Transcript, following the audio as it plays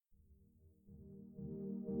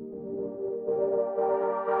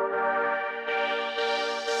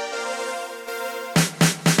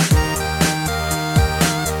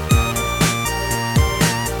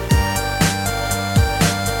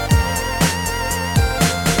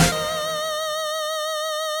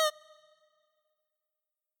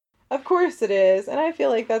Of course it is. And I feel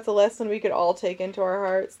like that's a lesson we could all take into our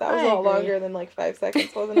hearts. That was a lot longer than like 5 seconds,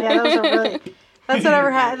 wasn't it? Yeah, that was a really...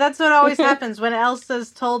 That's what always happens. When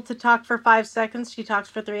Elsa's told to talk for 5 seconds, she talks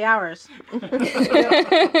for 3 hours. That's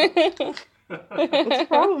a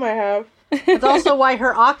problem I have. That's also why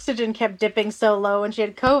her oxygen kept dipping so low when she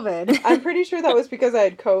had COVID. I'm pretty sure that was because I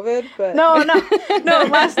had COVID, but... No,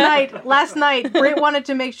 last night, Britt wanted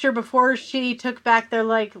to make sure before she took back their,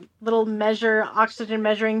 like, little oxygen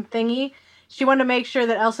measuring thingy, she wanted to make sure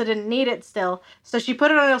that Elsa didn't need it still. So she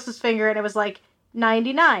put it on Elsa's finger, and it was, like,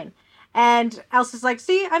 99. And Elsa's like,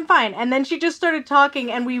 see, I'm fine. And then she just started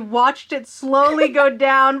talking, and we watched it slowly go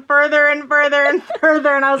down further and further and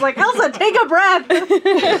further. And I was like, Elsa, take a breath.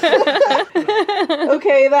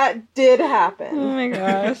 Okay, that did happen. Oh my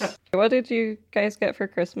gosh. What did you guys get for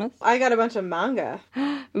Christmas? I got a bunch of manga.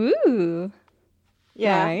 Ooh.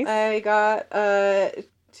 Yeah, nice. I got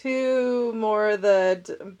 2 more of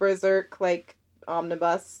the Berserk, like,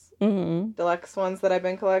 omnibus deluxe ones that I've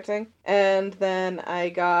been collecting. And then I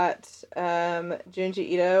got Junji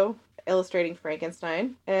Ito illustrating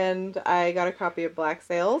Frankenstein. And I got a copy of Black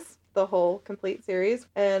Sails, the whole complete series.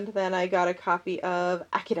 And then I got a copy of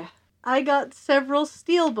Akira. I got several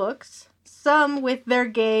steelbooks, some with their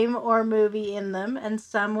game or movie in them, and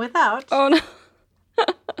some without. Oh, no.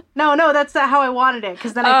 No, that's not how I wanted it,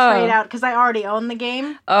 because then I trade out, because I already own the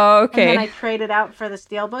game. Oh, okay. And then I traded out for the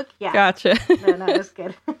steelbook. Yeah. Gotcha. No, it was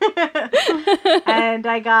good. And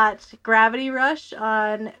I got Gravity Rush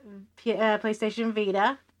on PlayStation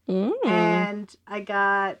Vita. And I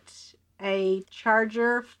got a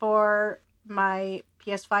charger for my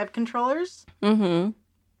PS5 controllers. And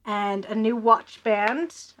a new watch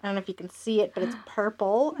band. I don't know if you can see it, but it's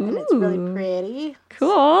purple, and it's really pretty.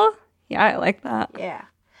 Cool. Yeah, I like that. Yeah.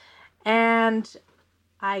 And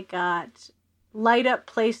I got light up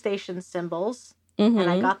PlayStation symbols, and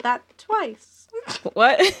I got that twice.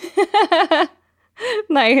 What?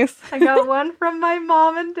 Nice. I got one from my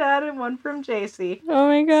mom and dad and one from JC. Oh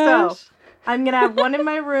my gosh. So I'm going to have one in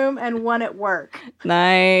my room and one at work.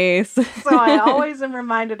 Nice. So I always am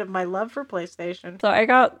reminded of my love for PlayStation. So I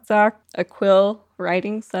got Zach a quill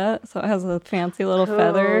writing set. So it has a fancy little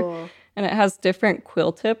feather. And it has different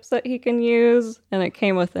quill tips that he can use. And it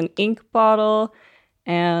came with an ink bottle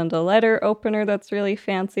and a letter opener that's really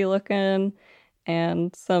fancy looking.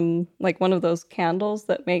 And some, like, one of those candles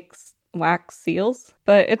that makes wax seals.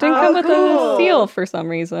 But it didn't come with a seal for some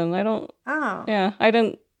reason. I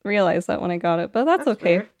didn't realize that when I got it. But that's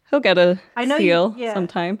okay. Weird. He'll get a seal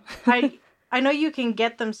sometime. I know you can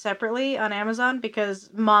get them separately on Amazon because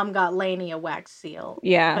Mom got Lainey a wax seal.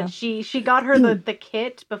 Yeah. But she got her the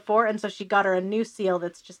kit before, and so she got her a new seal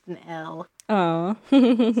that's just an L. Oh.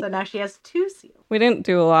 So now she has 2 seals. We didn't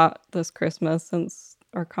do a lot this Christmas since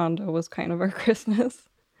our condo was kind of our Christmas.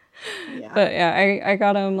 Yeah. But yeah, I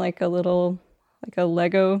got him like a little, like a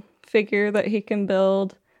Lego figure that he can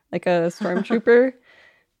build, like a stormtrooper.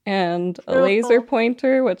 And a laser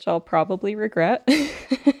pointer, which I'll probably regret.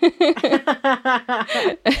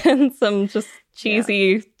 And some just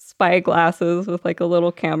cheesy spy glasses with like a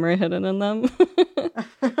little camera hidden in them.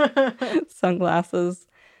 Sunglasses.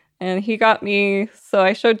 And he got me, so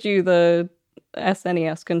I showed you the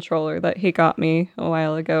SNES controller that he got me a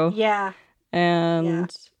while ago. Yeah.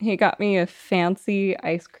 And he got me a fancy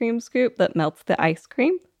ice cream scoop that melts the ice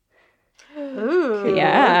cream. Ooh.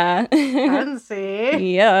 Yeah. Fancy.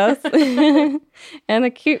 Yes. And a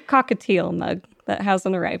cute cockatiel mug that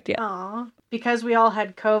hasn't arrived yet. Aw. Because we all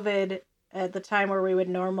had COVID at the time where we would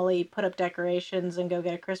normally put up decorations and go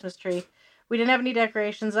get a Christmas tree, we didn't have any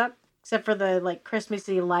decorations up except for the like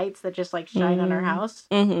Christmassy lights that just like shine on our house.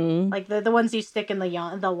 Like the ones you stick in the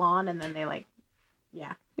lawn and then they like,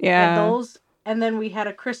 yeah. Those. And then we had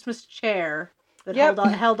a Christmas chair that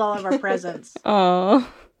held all of our presents. Oh.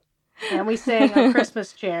 And we sang a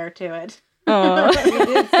Christmas chair to it. Oh. We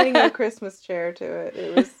did sing a Christmas chair to it.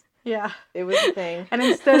 It was a thing. And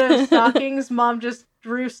instead of stockings, Mom just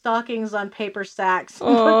drew stockings on paper sacks.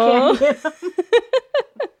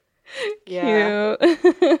 Cute.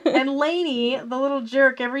 And Lainey, the little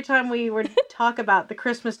jerk, every time we would talk about the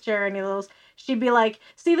Christmas chair and she'd be like,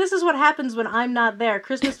 see, this is what happens when I'm not there.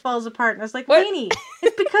 Christmas falls apart. And I was like, Lainey,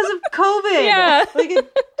 it's because of COVID. Yeah. Like,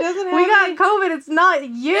 it doesn't have We got COVID. It's not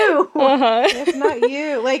you. It's not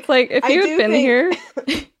you. Like if you had been here,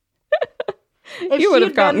 if you would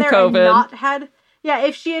have gotten COVID.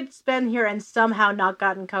 If she had been here and somehow not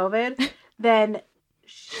gotten COVID, then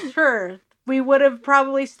sure, we would have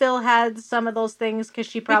probably still had some of those things because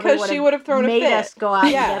she would have thrown made us go out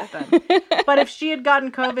and get them. But if she had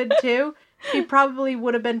gotten COVID too, she probably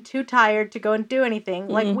would have been too tired to go and do anything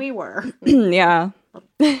like we were. Yeah.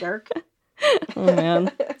 Jerk. Oh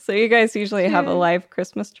man. So you guys usually have a live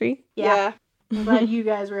Christmas tree? Yeah. I'm glad you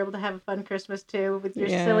guys were able to have a fun Christmas too with your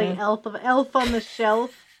silly elf on the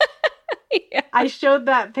shelf. Yeah. I showed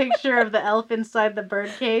that picture of the elf inside the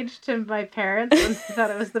birdcage to my parents and they thought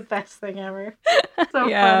it was the best thing ever. So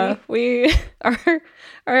funny.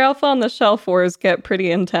 Our elf on the shelf wars get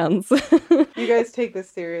pretty intense. You guys take this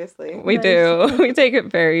seriously. We do. We take it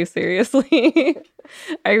very seriously.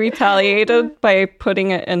 I retaliated by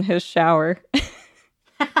putting it in his shower.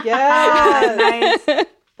 Yes. Nice.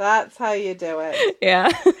 That's how you do it. Yeah.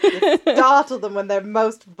 You startle them when they're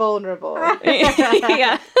most vulnerable.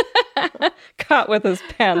 Yeah. Caught with his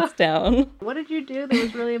pants down. What did you do that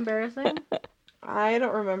was really embarrassing? I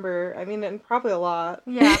don't remember. I mean, and probably a lot.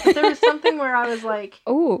 Yeah, but there was something where I was like...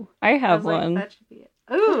 Oh, I have one. That should be it.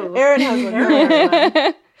 Ooh. Erin has one. Erin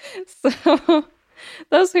has one. So,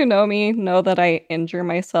 those who know me know that I injure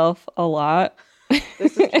myself a lot.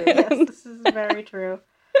 This is true. Yes, this is very true.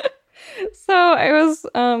 So I was,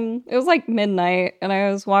 it was like midnight and I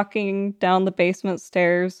was walking down the basement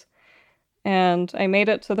stairs and I made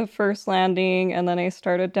it to the first landing and then I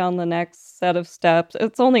started down the next set of steps.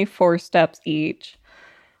 It's only 4 steps each.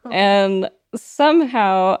 And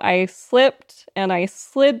somehow I slipped and I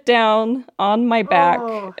slid down on my back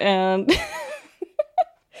and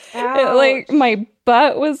my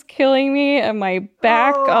butt was killing me and my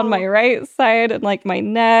back on my right side and like my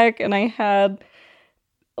neck, and I had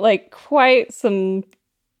like quite some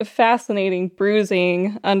fascinating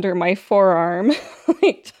bruising under my forearm,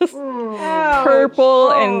 like just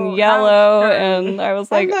purple and yellow, and I was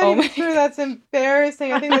like, I'm not even sure that's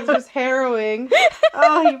embarrassing. I think that's just harrowing.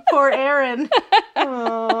 Oh, you poor Erin.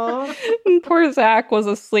 Aww. And poor Zach was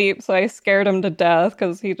asleep, so I scared him to death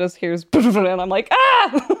because he just hears and I'm like,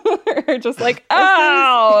 ah, or just like,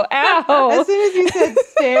 ow, ow. As soon as you said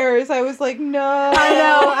stairs, I was like, no.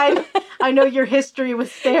 I know your history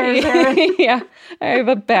with stairs, Erin. Yeah, I have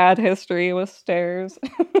a bad history with stairs.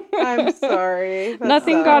 I'm sorry.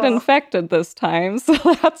 Nothing got infected this time, so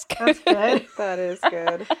that's good. That's good. That is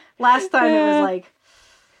good. Last time it was like,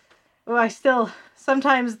 I still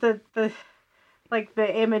sometimes the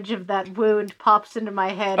image of that wound pops into my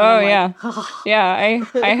head. Oh and yeah, like, yeah.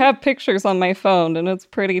 I have pictures on my phone, and it's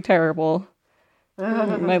pretty terrible.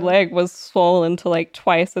 My leg was swollen to like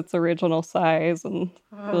twice its original size, and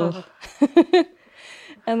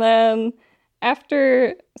and then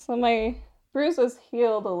after, so my bruises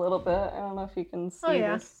healed a little bit. I don't know if you can see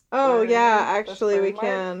this. Oh yeah, actually we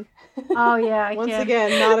can. Oh yeah, I Once can.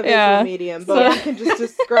 again, not a visual medium, but we can just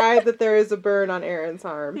describe that there is a burn on Erin's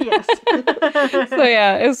arm. Yes. So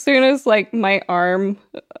yeah, as soon as like my arm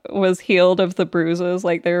was healed of the bruises,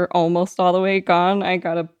 like they're almost all the way gone, I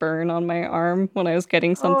got a burn on my arm when I was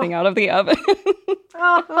getting something out of the oven.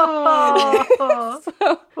 Oh.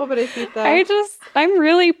 So, but I think that I'm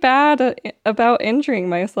really bad about injuring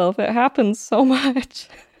myself. It happens so much.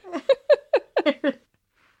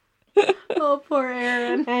 Oh, poor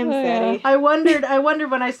Erin. I'm sorry. I wondered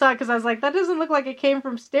when I saw it, because I was like, that doesn't look like it came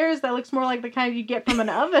from stairs. That looks more like the kind you get from an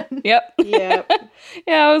oven. Yep. Yeah,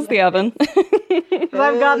 it was the oven. Because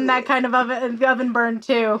I've gotten that kind of oven burn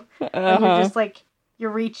too. And you're just like, you're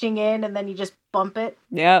reaching in and then you just bump it.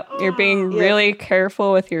 Yep. You're being really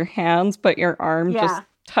careful with your hands, but your arm just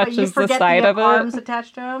touches the side of it. Arms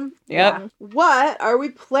attached to them. Yep. Yeah. What are we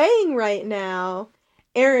playing right now?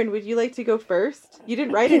 Erin, would you like to go first? You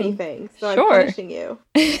didn't write anything, so Sure. I'm punishing you.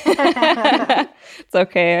 It's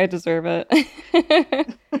okay, I deserve it.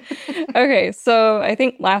 Okay, so I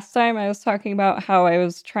think last time I was talking about how I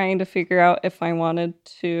was trying to figure out if I wanted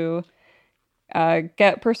to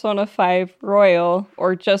get Persona 5 Royal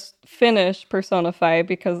or just finish Persona 5,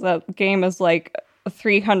 because that game is like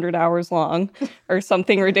 300 hours long or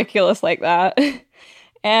something ridiculous like that.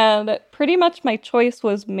 And pretty much my choice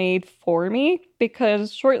was made for me,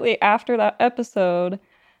 because shortly after that episode,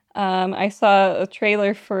 I saw a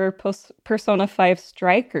trailer for Persona 5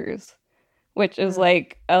 Strikers, which is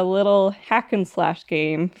like a little hack and slash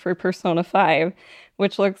game for Persona 5,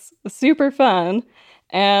 which looks super fun.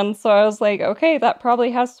 And so I was like, okay, that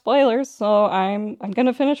probably has spoilers, so I'm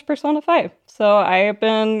gonna finish Persona 5. So I have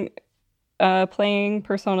been playing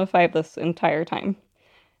Persona 5 this entire time.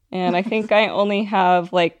 And I think I only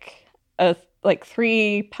have like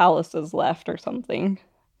 3 palaces left or something.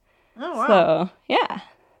 Oh, wow. So, yeah.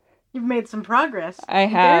 You've made some progress. I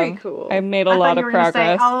have. Very cool. I've made a lot of progress. I thought you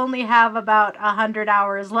were going to say, I'll only have about 100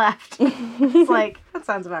 hours left. It's like, that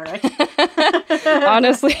sounds about right.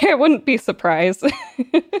 Honestly, I wouldn't be surprised.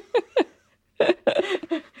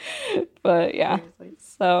 But yeah. Seriously.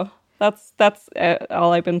 So that's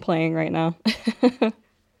all I've been playing right now.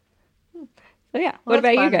 So yeah, Well, what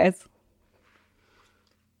about you fun. guys?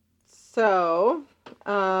 So,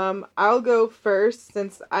 I'll go first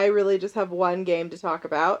since I really just have one game to talk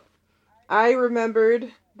about. I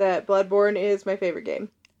remembered that Bloodborne is my favorite game.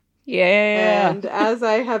 Yeah. And as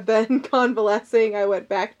I have been convalescing, I went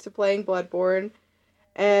back to playing Bloodborne.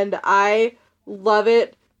 And I love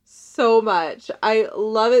it so much. I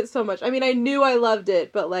love it so much. I mean, I knew I loved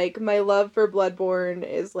it, but, like, my love for Bloodborne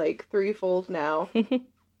is, like, threefold now.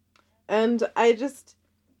 And I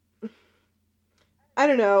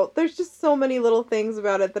don't know. There's just so many little things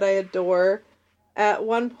about it that I adore. At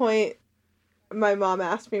one point, my mom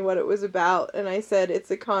asked me what it was about, and I said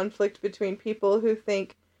it's a conflict between people who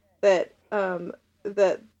think that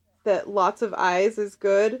that lots of eyes is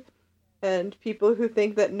good, and people who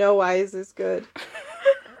think that no eyes is good.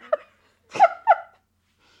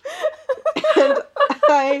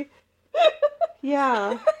 And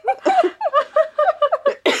yeah.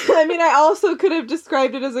 I mean, I also could have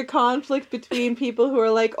described it as a conflict between people who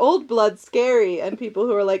are like old blood scary and people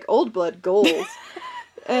who are like old blood goals.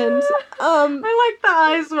 And I like the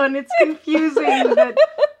eyes one. It's confusing,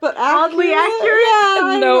 but oddly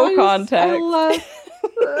accurate. Yeah, No context.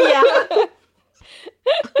 Yeah.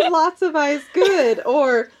 Lots of eyes good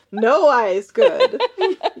or no eyes good.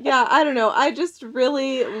 Yeah, I don't know. I just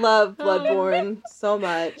really love Bloodborne so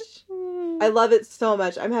much. I love it so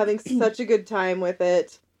much. I'm having such a good time with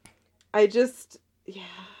it. I'm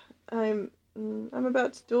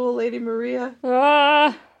about to duel Lady Maria.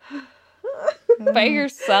 By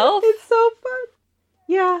yourself? It's so fun.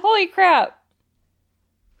 Yeah. Holy crap.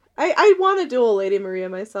 I want to duel Lady Maria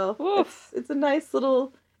myself. Oof. It's a nice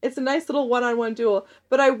little one-on-one duel,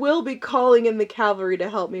 but I will be calling in the cavalry to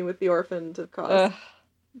help me with the Orphans of Cause.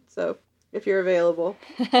 So, if you're available.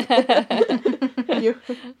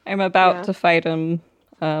 I'm about to fight him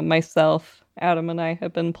myself. Adam and I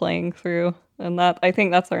have been playing through, and I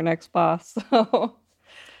think that's our next boss. So.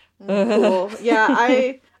 Cool. Yeah,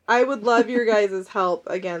 I would love your guys' help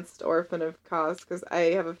against Orphan of Cause, because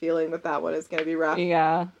I have a feeling that one is going to be rough.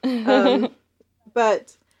 Yeah.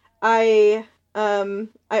 But I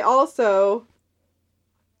also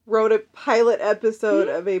wrote a pilot episode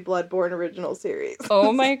of a Bloodborne original series.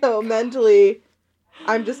 Oh my! So mentally,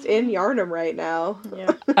 I'm just in Yarnum right now.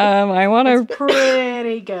 Yeah. I want to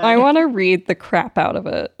pretty good. I want to read the crap out of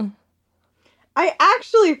it. I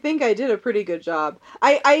actually think I did a pretty good job.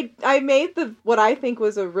 I made what I think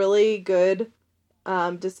was a really good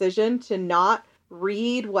decision to not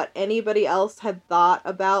read what anybody else had thought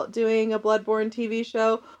about doing a Bloodborne TV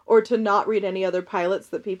show, or to not read any other pilots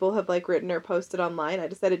that people have like written or posted online. I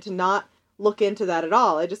decided to not look into that at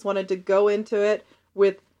all. I just wanted to go into it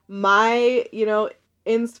with my,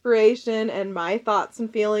 inspiration and my thoughts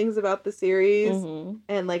and feelings about the series. Mm-hmm.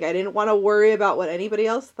 And like, I didn't want to worry about what anybody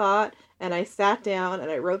else thought. And I sat down and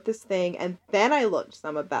I wrote this thing, and then I looked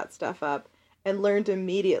some of that stuff up and learned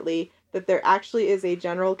immediately that there actually is a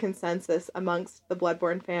general consensus amongst the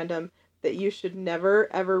Bloodborne fandom that you should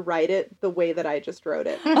never, ever write it the way that I just wrote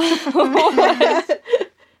it.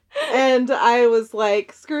 And I was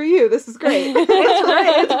like, screw you, this is great. It's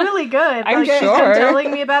great. It's really good. I'm She's sure. been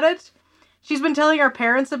telling me about it. She's been telling our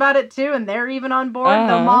parents about it, too, and they're even on board.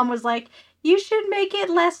 Uh-huh. The mom was like, you should make it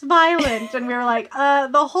less violent. And we were like,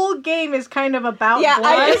 the whole game is kind of about blood.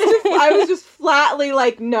 I was just flatly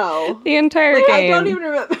like, no. The entire Like, game I don't even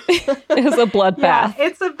remember. is a bloodbath. Yeah,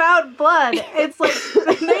 it's about blood. It's like,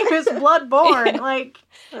 the name is Bloodborne. Yeah. Like,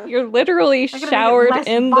 You're literally I'm gonna make it showered less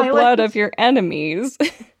in the violent. blood of your enemies.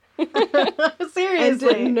 And seriously.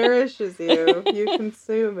 it nourishes you. You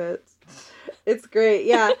consume it. It's great.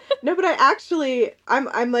 Yeah. No, but I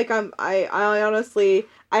honestly,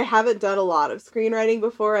 I haven't done a lot of screenwriting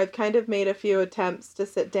before. I've kind of made a few attempts to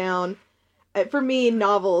sit down. For me,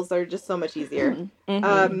 novels are just so much easier.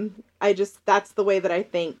 Mm-hmm. That's the way that I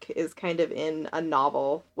think, is kind of in a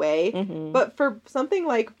novel way. Mm-hmm. But for something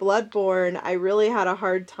like Bloodborne, I really had a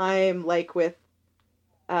hard time, like, with,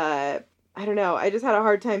 I don't know, I just had a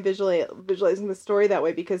hard time visualizing the story that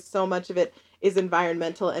way, because so much of it is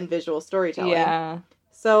environmental and visual storytelling. Yeah.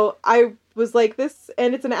 So I was like, this,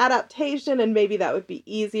 and it's an adaptation, and maybe that would be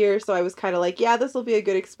easier. So I was kind of like, yeah, this will be a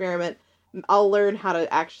good experiment. I'll learn how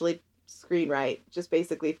to actually screenwrite just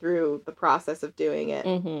basically through the process of doing it.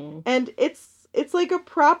 Mm-hmm. And it's like a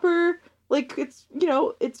proper, like, it's,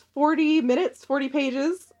 it's 40 minutes, 40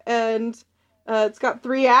 pages, and it's got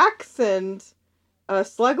 3 acts and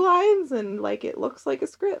slug lines, and like, it looks like a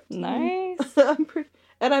script. Nice.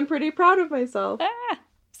 I'm pretty proud of myself.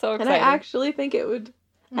 So excited. And I actually think it would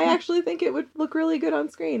look really good on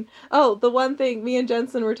screen. Oh, the one thing, me and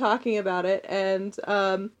Jensen were talking about it, and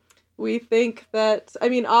we think that, I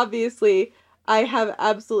mean, obviously, I have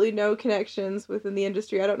absolutely no connections within the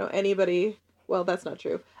industry. I don't know anybody. Well, that's not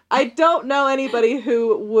true. I don't know anybody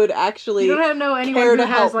who would actually You don't know anyone care who to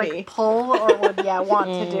has help like me. pull or would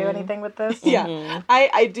want to do anything with this. Yeah,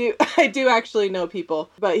 I do actually know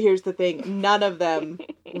people, but here's the thing: none of them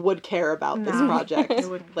would care about this project, They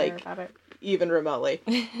wouldn't care about it. even remotely,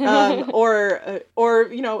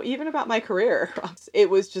 or even about my career. It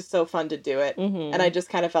was just so fun to do it, and I just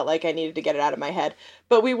kind of felt like I needed to get it out of my head.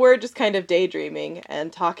 But we were just kind of daydreaming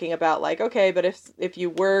and talking about like, okay, but if you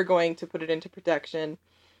were going to put it into production,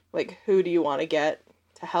 like who do you want to get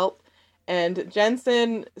to help? And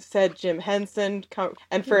Jensen said Jim Henson,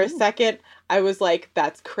 and for a second I was like,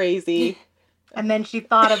 that's crazy. And then she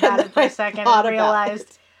thought about it for a second and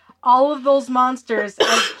realized all of those monsters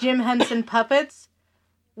as Jim Henson puppets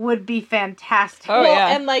would be fantastic. Oh,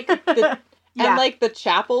 yeah. And like the and like the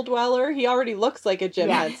chapel dweller, he already looks like a Jim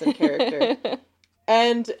Henson character.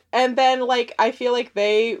 And then like I feel like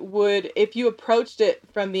they would, if you approached it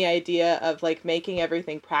from the idea of like making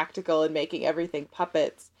everything practical and making everything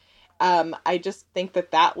puppets, I just think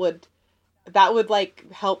that would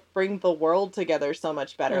like help bring the world together so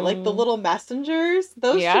much better. Like the little messengers,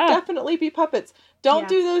 those should definitely be puppets. Don't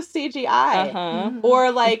do those CGI.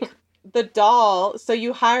 Or like the doll. So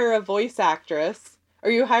you hire a voice actress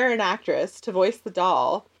or you hire an actress to voice the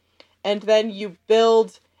doll, and then you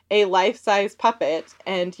build a life-size puppet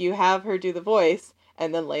and you have her do the voice.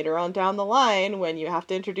 And then later on down the line, when you have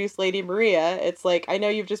to introduce Lady Maria, it's like, I know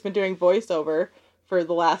you've just been doing voiceover for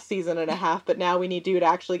the last season and a half, but now we need you to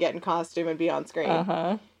actually get in costume and be on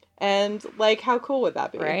screen. And like, how cool would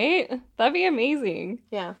that be? Right? That'd be amazing.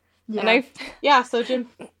 Yeah. And so Jim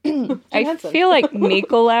I Henson. feel like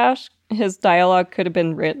Mikolash, his dialogue could have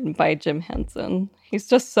been written by Jim Henson. He's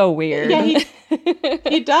just so weird. Yeah,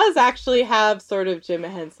 he does actually have sort of Jim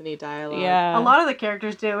Henson-y dialogue. Yeah. A lot of the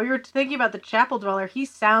characters do. We were thinking about the chapel dweller. He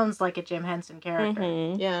sounds like a Jim Henson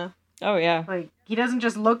character. Yeah. Oh, yeah. Like, he doesn't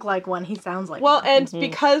just look like one, he sounds like one. one. And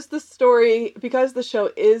because the show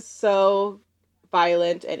is so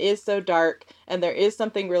violent and is so dark, and there is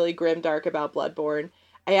something really grim dark about Bloodborne,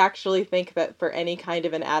 I actually think that for any kind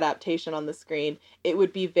of an adaptation on the screen, it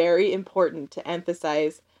would be very important to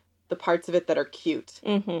emphasize the parts of it that are cute.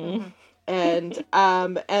 And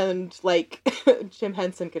like Jim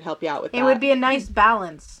Henson could help you out with that. It would be a nice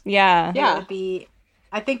balance. Yeah. Yeah. It would be,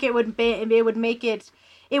 I think it would make it,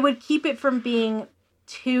 it would keep it from being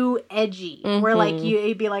too edgy, where like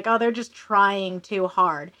you'd be like, oh, they're just trying too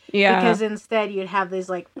hard. Yeah. Because instead you'd have these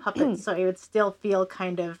like puppets, so it would still feel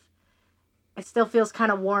it still feels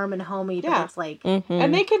kind of warm and homey, but it's like...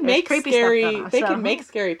 And they can make scary... They can make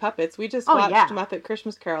scary puppets. We just watched Muppet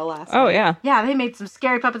Christmas Carol last night. Oh, yeah. Yeah, they made some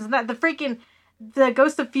scary puppets. And the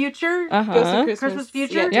Ghost of Future... Ghost of Christmas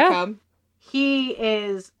Future? To come. He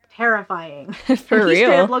is terrifying. For He straight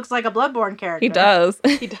real. up looks like a Bloodborne character. He does.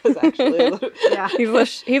 He does, actually. Yeah.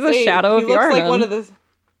 He's a shadow of Yharnam. He looks like one of the...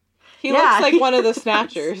 He looks like one of the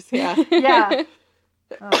Snatchers. Yeah. Yeah.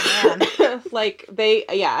 Oh, man. Like,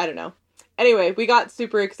 I don't know. Anyway, we got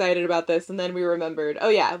super excited about this, and then we remembered, oh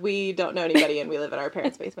yeah, we don't know anybody, and we live in our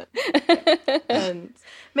parents' basement. And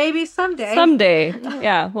maybe someday. Someday.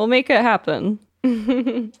 Yeah, we'll make it happen.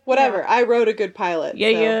 whatever. Yeah. I wrote a good pilot.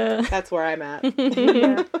 Yeah. That's where I'm at.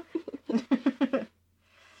 Yeah.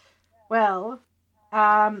 Well,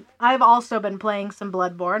 I've also been playing some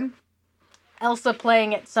Bloodborne. Elsa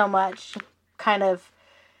playing it so much kind of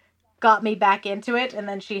got me back into it, and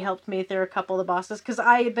then she helped me through a couple of the bosses, because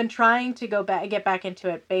I had been trying to get back into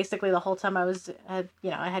it basically the whole time I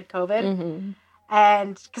had COVID,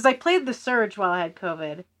 and because I played the Surge while I had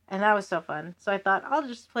COVID, and that was so fun, so I thought I'll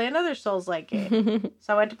just play another Souls-like game.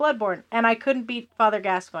 So I went to Bloodborne, and I couldn't beat Father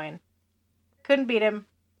Gascoigne. Couldn't beat him.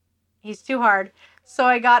 He's too hard. So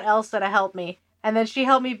I got Elsa to help me, and then she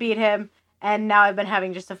helped me beat him, and now I've been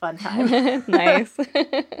having just a fun time. Nice.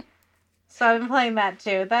 So I've been playing that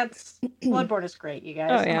too. Bloodborne is great, you guys.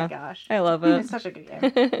 Oh, yeah. My gosh. I love it. It's such a good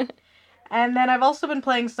game. And then I've also been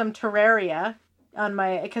playing some Terraria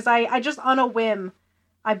because I just on a whim,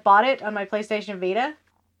 I bought it on my PlayStation Vita.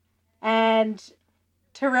 And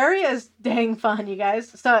Terraria is dang fun, you guys.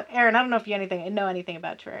 So Aaron, I don't know if you know anything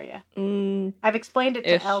about Terraria. I've explained it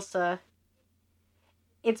to Elsa.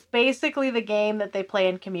 It's basically the game that they play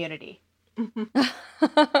in Community.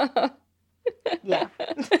 Yeah.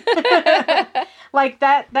 Like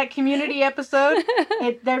that Community episode,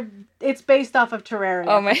 it's based off of Terraria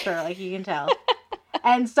for sure, like you can tell.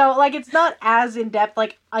 And so like it's not as in depth,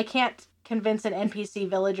 like I can't convince an NPC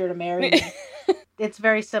villager to marry me. It's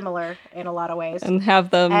very similar in a lot of ways. And have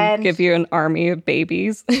them give you an army of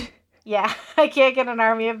babies. Yeah, I can't get an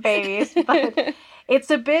army of babies, but it's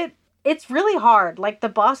a bit it's really hard. Like, the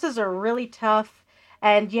bosses are really tough,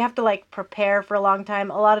 and you have to, like, prepare for a long time.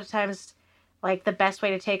 A lot of times, like, the best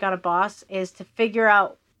way to take on a boss is to figure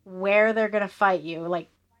out where they're gonna fight you. Like,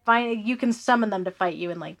 you can summon them to fight you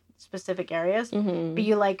in, like, specific areas, but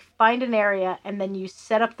you, like, find an area, and then you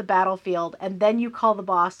set up the battlefield, and then you call the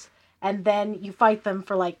boss, and then you fight them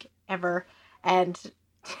for, like, ever, and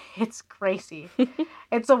it's crazy.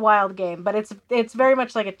 It's a wild game, but it's very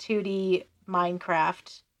much like a 2D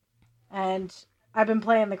Minecraft, and I've been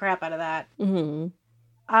playing the crap out of that. And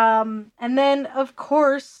then, of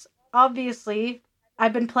course, obviously,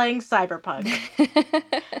 I've been playing Cyberpunk.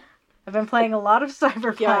 I've been playing a lot of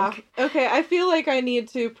Cyberpunk. Yeah. Okay, I feel like I need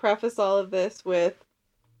to preface all of this with,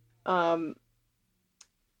 I,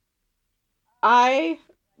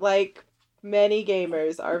 like many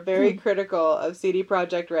gamers, are very critical of CD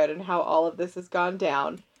Projekt Red and how all of this has gone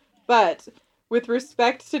down. But with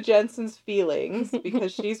respect to Jensen's feelings,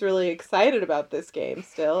 because she's really excited about this game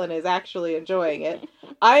still and is actually enjoying it,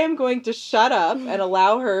 I am going to shut up and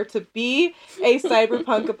allow her to be a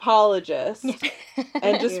Cyberpunk apologist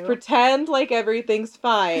and just pretend like everything's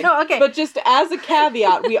fine. No, okay. But just as a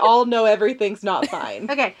caveat, we all know everything's not fine.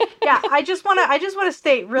 Okay. Yeah, I just want to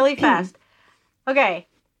state really fast. Okay.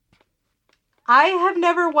 I have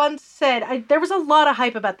never once said there was a lot of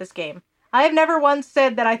hype about this game. I have never once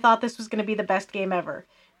said that I thought this was going to be the best game ever.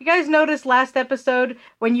 You guys noticed last episode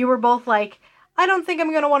when you were both like, I don't think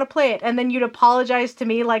I'm going to want to play it. And then you'd apologize to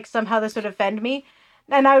me like somehow this would offend me.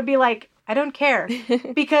 And I would be like, I don't care.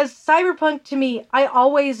 Because Cyberpunk, to me, I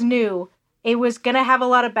always knew it was going to have a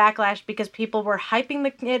lot of backlash because people were hyping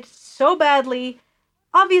it so badly.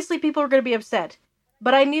 Obviously, people were going to be upset.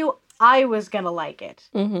 But I knew I was going to like it.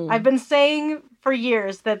 I've been saying for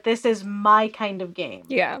years that this is my kind of game.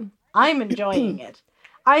 Yeah. I'm enjoying it.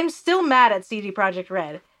 I'm still mad at CD Projekt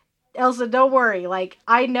Red. Elsa, don't worry. Like,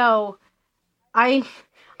 I know. I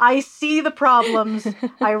see the problems.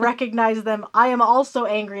 I recognize them. I am also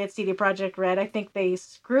angry at CD Projekt Red. I think they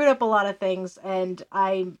screwed up a lot of things, and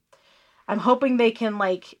I'm hoping they can,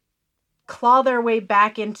 like, claw their way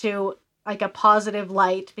back into, like, a positive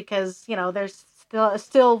light, because, you know, there's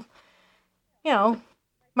still, you know,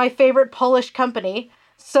 my favorite Polish company,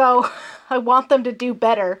 so I want them to do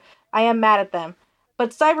better. I am mad at them.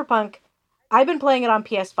 But Cyberpunk, I've been playing it on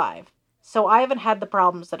PS5, so I haven't had the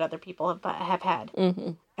problems that other people have had.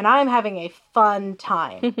 And I'm having a fun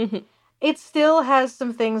time. It still has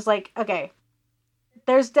some things like, okay,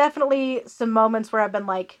 there's definitely some moments where I've been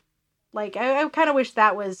like I kind of wish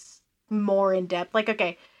that was more in-depth. Like,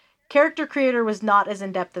 okay, character creator was not as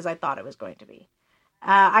in-depth as I thought it was going to be.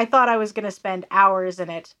 I thought I was going to spend hours in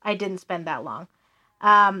it. I didn't spend that long.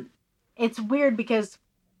 It's weird because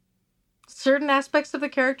certain aspects of the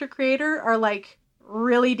character creator are, like,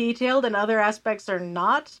 really detailed and other aspects are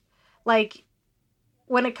not. Like,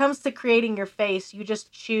 when it comes to creating your face, you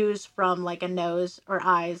just choose from, like, a nose or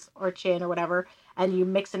eyes or chin or whatever, and you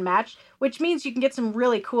mix and match, which means you can get some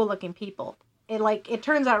really cool looking people. It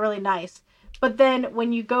turns out really nice. But then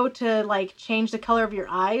when you go to, like, change the color of your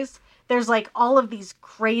eyes, there's, like, all of these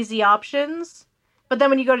crazy options. But then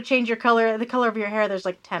when you go to change the color of your hair, there's,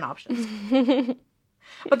 like, 10 options.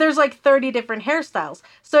 But there's, like, 30 different hairstyles.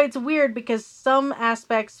 So it's weird because some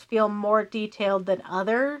aspects feel more detailed than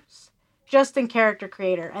others, just in character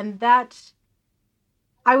creator. And that,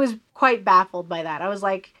 I was quite baffled by that. I was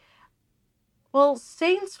like, well,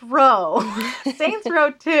 Saints Row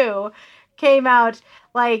 2 came out,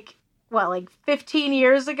 like 15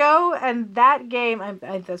 years ago? And that game,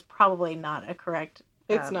 that's probably not a correct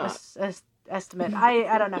It's not. estimate.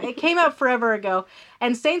 I don't know. It came out forever ago.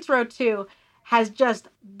 And Saints Row 2 has just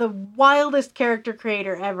the wildest character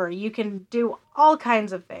creator ever. You can do all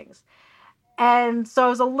kinds of things. And so I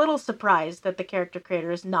was a little surprised that the character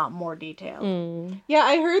creator is not more detailed. Yeah,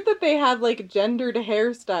 I heard that they had, like, gendered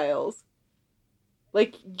hairstyles.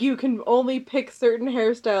 Like, you can only pick certain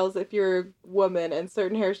hairstyles if you're a woman and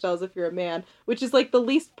certain hairstyles if you're a man, which is, like, the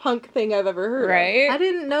least punk thing I've ever heard of. Right? I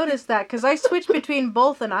didn't notice that, because I switched between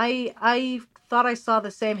both, and I thought I saw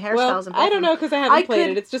the same hairstyles in both. I don't know, because I haven't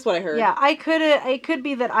played it. It's just what I heard. Yeah, it could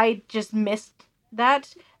be that I just missed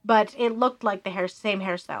that, but it looked like the same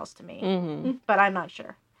hairstyles to me. But I'm not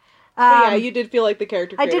sure. But yeah, you did feel like the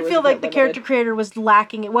character creator I did feel like the character creator was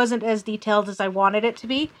lacking. It wasn't as detailed as I wanted it to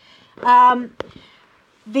be. And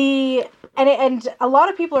a lot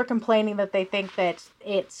of people are complaining that they think that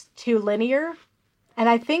it's too linear. And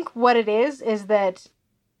I think what it is that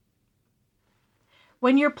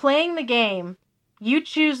when you're playing the game, you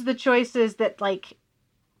choose the choices that, like,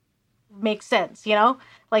 make sense, you know?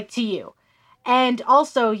 Like, to you. And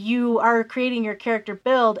also, you are creating your character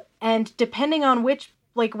build, and depending on which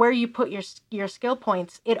like where you put your skill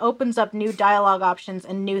points, it opens up new dialogue options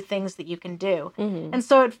and new things that you can do. Mm-hmm. And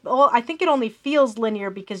so I think it only feels linear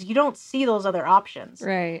because you don't see those other options.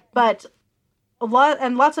 Right. But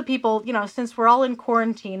lots of people, since we're all in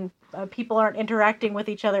quarantine, people aren't interacting with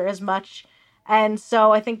each other as much. And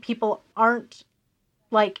so I think people aren't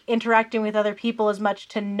like interacting with other people as much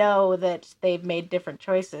to know that they've made different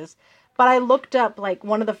choices. But I looked up like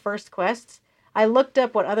one of the first quests. I looked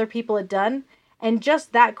up what other people had done, and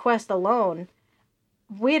just that quest alone,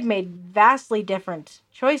 we had made vastly different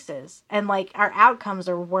choices, and like our outcomes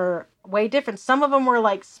were way different. Some of them were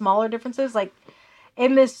like smaller differences. Like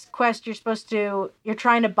in this quest, you're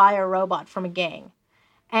trying to buy a robot from a gang,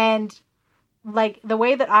 and like the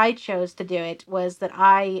way that I chose to do it was that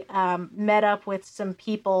I met up with some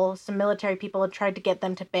military people, and tried to get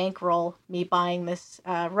them to bankroll me buying this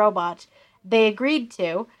robot. They agreed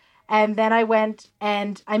to, and then I went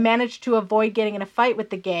and I managed to avoid getting in a fight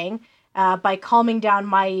with the gang by calming down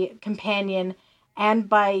my companion and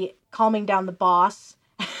by calming down the boss,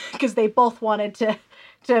 because they both wanted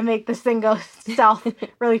to make this thing go south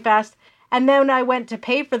really fast. And then I went to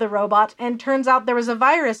pay for the robot, and turns out there was a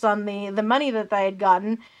virus on the money that I had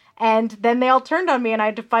gotten. And then they all turned on me, and I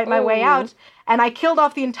had to fight my way out. And I killed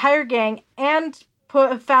off the entire gang and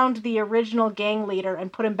found the original gang leader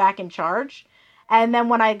and put him back in charge. And then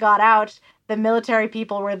when I got out, the military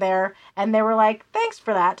people were there, and they were like, thanks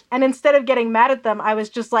for that. And instead of getting mad at them, I was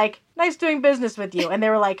just like, nice doing business with you. And they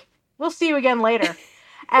were like, we'll see you again later.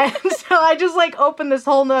 And so I just like opened this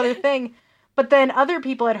whole nother thing. But then other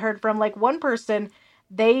people had heard from, like one person,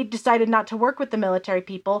 they decided not to work with the military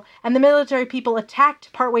people, and the military people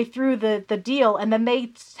attacked partway through the deal, and then they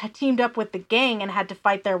teamed up with the gang and had to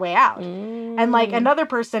fight their way out. And like another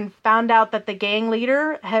person found out that the gang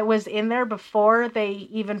leader was in there before they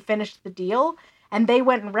even finished the deal, and they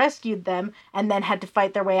went and rescued them and then had to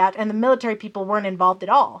fight their way out, and the military people weren't involved at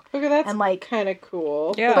all. Okay, that's and like kind of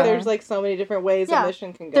cool. Yeah. But there's like so many different ways a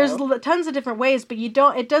mission can go. There's tons of different ways, but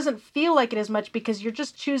it doesn't feel like it as much because you're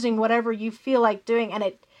just choosing whatever you feel like doing, and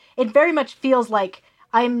it very much feels like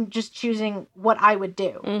I'm just choosing what I would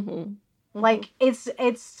do. Mm-hmm. Like it's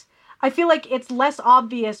I feel like it's less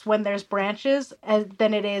obvious when there's branches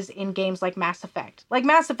than it is in games like Mass Effect. Like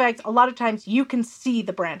Mass Effect, a lot of times you can see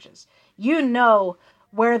the branches. You know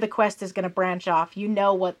where the quest is going to branch off. You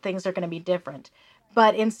know what things are going to be different.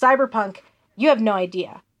 But in Cyberpunk, you have no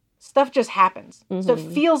idea. Stuff just happens. Mm-hmm. So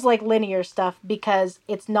it feels like linear stuff because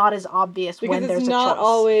it's not as obvious when there's a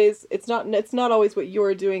choice. It's not always what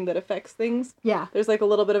you're doing that affects things. Yeah. There's like a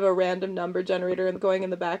little bit of a random number generator going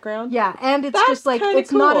in the background. Yeah, and it's just like,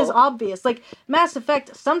 it's not as obvious. Like Mass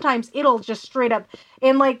Effect, sometimes it'll just straight up,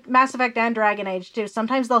 in like Mass Effect and Dragon Age too,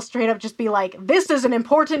 sometimes they'll straight up just be like, this is an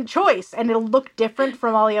important choice, and it'll look different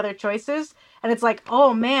from all the other choices. And it's like,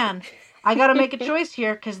 oh man, I gotta make a choice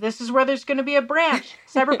here because this is where there's gonna be a branch.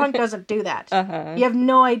 Cyberpunk doesn't do that. Uh-huh. You have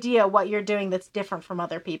no idea what you're doing that's different from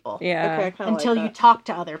other people. Yeah. Okay, until you talk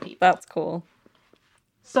to other people. That's cool.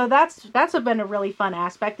 So that's been a really fun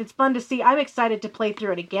aspect. It's fun to see. I'm excited to play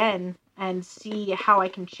through it again and see how I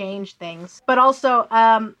can change things. But also,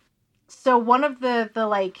 so one of the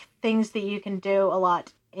like things that you can do a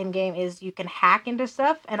lot in game is you can hack into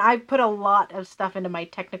stuff, and I've put a lot of stuff into my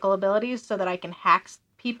technical abilities so that I can hack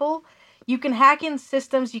people. You can hack in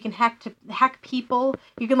systems, you can hack people,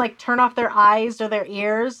 you can like turn off their eyes or their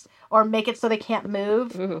ears or make it so they can't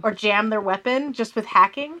move or jam their weapon just with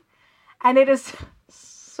hacking. And it is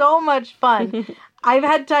so much fun. I've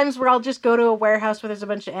had times where I'll just go to a warehouse where there's a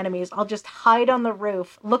bunch of enemies. I'll just hide on the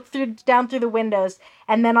roof, look down through the windows,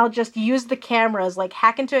 and then I'll just use the cameras, like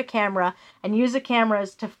hack into a camera and use the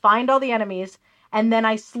cameras to find all the enemies. And then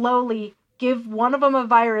I slowly give one of them a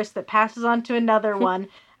virus that passes on to another one,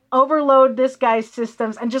 overload this guy's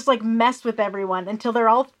systems, and just like mess with everyone until they're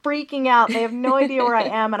all freaking out. They have no idea where I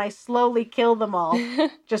am, and I slowly kill them all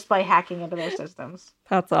just by hacking into their systems.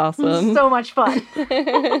 That's awesome. So much fun.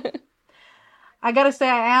 I gotta say,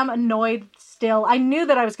 I am annoyed still. I knew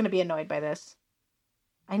that I was going to be annoyed by this.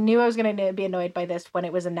 I knew I was going to be annoyed by this when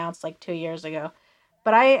it was announced like 2 years ago.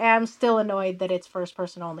 But I am still annoyed that it's first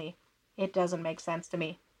person only. It doesn't make sense to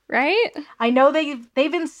me. Right? I know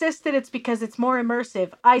they've insisted it's because it's more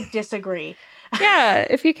immersive. I disagree. Yeah,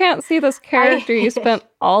 if you can't see this character, you spent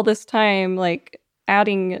all this time like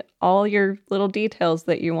adding all your little details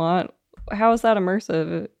that you want. How is that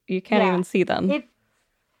immersive? You can't even see them.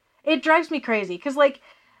 It drives me crazy because like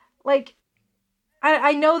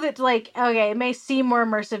I know that like, okay, it may seem more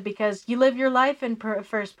immersive because you live your life in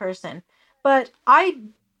first person, but I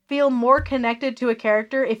feel more connected to a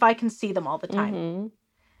character if I can see them all the time. Mm-hmm.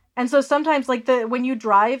 And so sometimes, like, when you're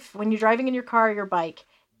driving in your car or your bike,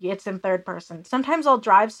 it's in third person. Sometimes I'll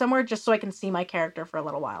drive somewhere just so I can see my character for a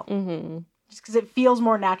little while. Mm-hmm. Just because it feels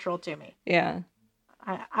more natural to me. Yeah.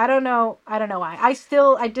 I don't know why.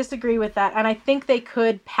 I disagree with that, and I think they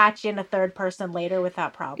could patch in a third person later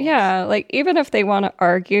without problems. Yeah, like even if they want to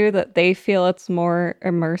argue that they feel it's more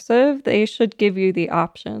immersive, they should give you the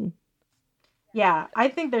option. Yeah, I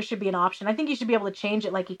think there should be an option. I think you should be able to change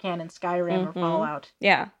it like you can in Skyrim or Fallout.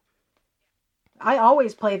 Yeah. I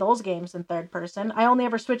always play those games in third person. I only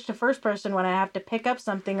ever switch to first person when I have to pick up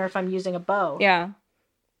something or if I'm using a bow. Yeah.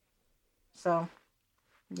 So,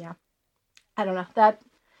 yeah. I don't know.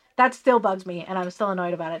 That still bugs me, and I'm still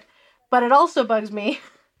annoyed about it. But it also bugs me.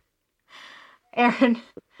 Aaron,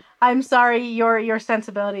 I'm sorry your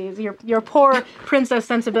sensibilities, your poor princess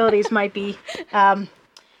sensibilities might be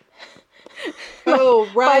Oh,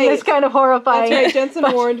 right. find this kind of horrifying. That's right.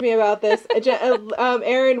 Jensen warned me about this.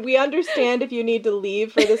 Aaron, we understand if you need to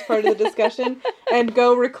leave for this part of the discussion and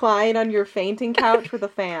go recline on your fainting couch with a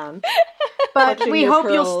fan. But we hope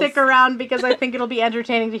pearls. you'll stick around because I think it'll be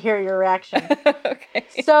entertaining to hear your reaction. Okay.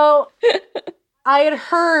 So, I had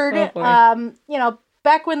heard, Oh,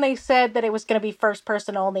 back when they said that it was going to be first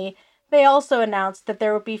person only, they also announced that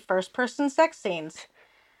there would be first person sex scenes.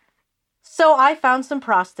 So I found some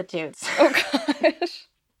prostitutes. Oh gosh.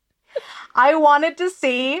 I wanted to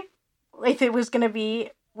see if it was going to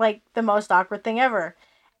be like the most awkward thing ever.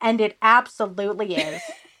 And it absolutely is.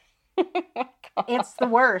 It's the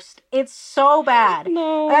worst. It's so bad.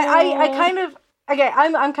 No. I kind of, okay,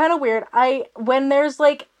 I'm kind of weird. When there's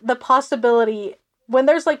like prostitutes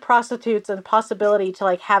and the possibility to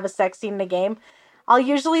like have a sex scene in a game, I'll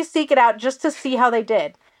usually seek it out just to see how they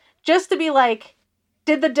did. Just to be like,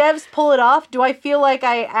 did the devs pull it off? Do I feel like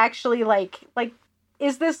I actually like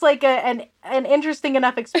is this like an interesting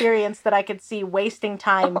enough experience that I could see wasting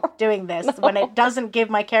time doing this when it doesn't give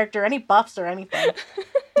my character any buffs or anything?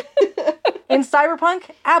 In Cyberpunk,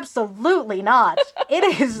 absolutely not.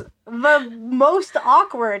 It is the most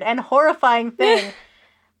awkward and horrifying thing.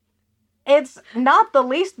 It's not the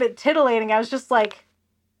least bit titillating. I was just like,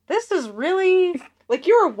 this is really... Like,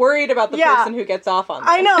 you were worried about the person who gets off on this.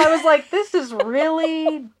 I know. I was like, this is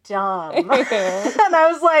really dumb. And I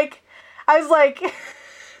was like, I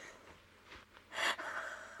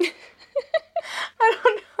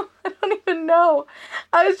don't know. I don't even know.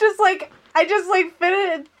 I was just like,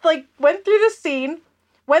 finished, went through the scene,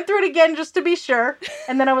 went through it again just to be sure.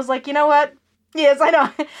 And then I was like, you know what? Yes, I know.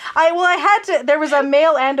 I had to, there was a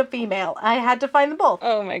male and a female. I had to find them both.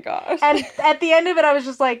 Oh my gosh. And at the end of it, I was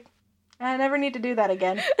just like, I never need to do that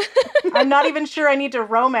again. I'm not even sure I need to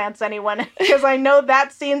romance anyone because I know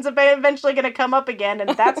that scene's eventually going to come up again,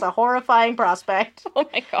 and that's a horrifying prospect. Oh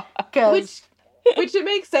my god. Which it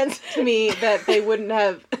makes sense to me that they wouldn't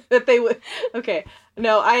have, that they would, okay,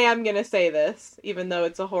 no, I am going to say this, even though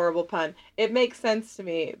it's a horrible pun. It makes sense to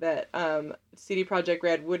me that CD Projekt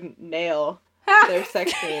Red wouldn't nail their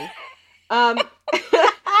sex scene.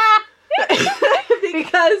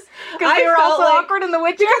 Because they were also awkward in The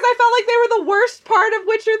Witcher? Because I felt like they were the worst part of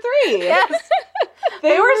Witcher 3. Yes.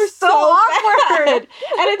 They were so awkward. Bad.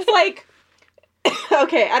 And it's like,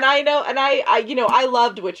 okay, and I know, and I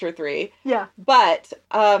loved Witcher 3. Yeah. But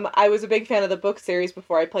I was a big fan of the book series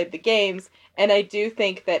before I played the games, and I do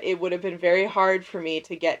think that it would have been very hard for me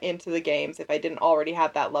to get into the games if I didn't already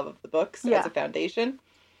have that love of the books as a foundation.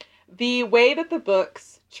 The way that the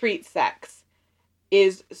books treat sex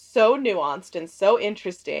is so nuanced and so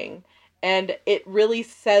interesting, and it really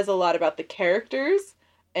says a lot about the characters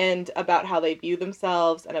and about how they view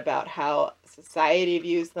themselves and about how society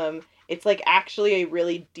views them. It's like actually a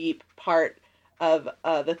really deep part of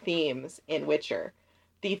the themes in Witcher.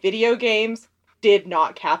 The video games did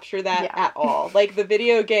not capture that at all. Like the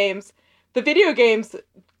video games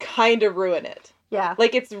kind of ruin it. Yeah.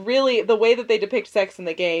 Like it's really, the way that they depict sex in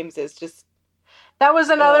the games is just... That was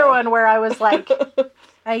another one where I was like,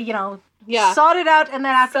 I sought it out, and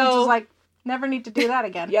then afterwards was like, never need to do that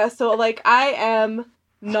again. Yeah, so like I am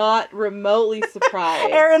not remotely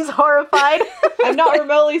surprised. Aaron's horrified. I'm not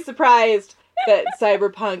remotely surprised that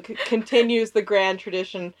Cyberpunk continues the grand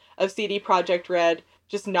tradition of CD Projekt Red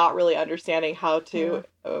just not really understanding how to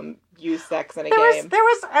use sex in a game.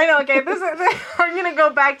 I know, okay, I'm gonna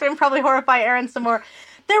go back to and probably horrify Aaron some more.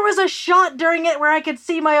 There was a shot during it where I could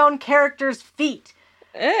see my own character's feet.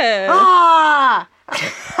 Ew. Ah!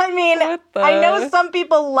 I mean, I know some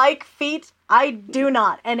people like feet. I do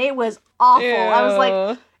not. And it was awful. Ew. I was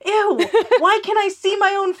like, Ew, why can I see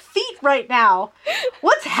my own feet right now?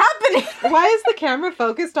 What's happening? Why is the camera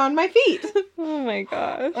focused on my feet? Oh my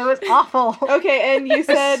gosh. It was awful. Okay, and you It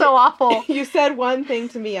said was so awful. you said one thing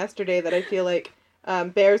to me yesterday that I feel like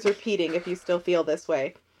bears repeating if you still feel this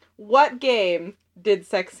way. What game did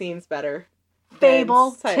sex scenes better?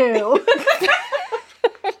 Fable 2.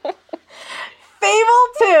 Fable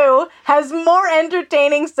 2 has more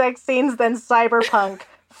entertaining sex scenes than Cyberpunk,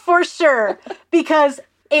 for sure, because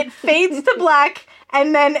it fades to black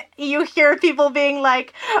and then you hear people being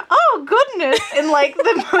like, oh goodness, in like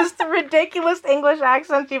the most ridiculous English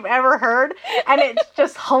accent you've ever heard, and it's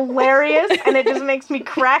just hilarious and it just makes me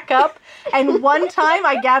crack up. And one time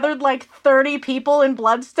I gathered like 30 people in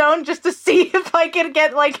Bloodstone just to see if I could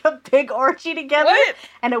get like a big orgy together. What?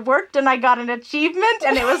 And it worked and I got an achievement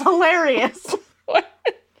and it was hilarious. What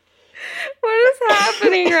is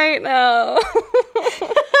happening right now?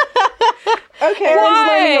 Okay, Aaron's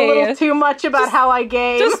learning a Why? little too much about how I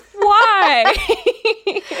game. Just why?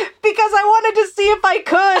 Because I wanted to see if I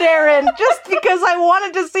could, Aaron. Just because I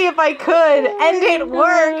wanted to see if I could. And it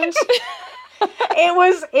worked.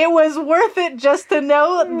 It was worth it just to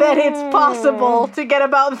know that it's possible to get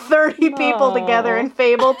about 30 people together in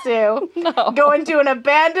Fable 2. No. Go into an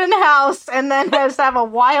abandoned house and then just have a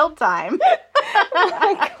wild time. Oh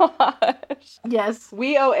my gosh. Yes.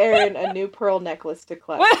 we owe Erin a new pearl necklace to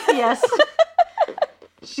clutch. Yes.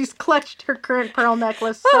 She's clutched her current pearl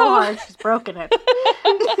necklace so hard she's broken it.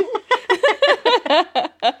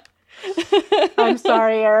 I'm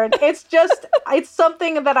sorry, Erin. It's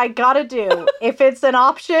something that I gotta do. If it's an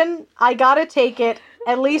option, I gotta take it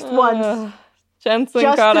at least once. Jensen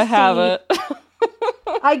Just gotta to have see. it.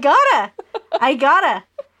 I gotta.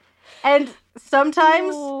 And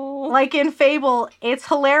sometimes, like in Fable, it's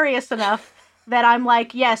hilarious enough that I'm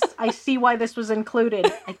like, yes, I see why this was included.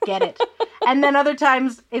 I get it. And then other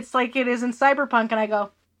times, it's like it is in Cyberpunk, and I go,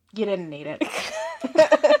 you didn't need it.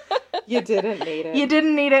 You didn't need it. You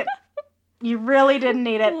didn't need it. You really didn't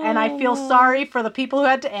need it. And I feel sorry for the people who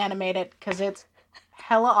had to animate it, because it's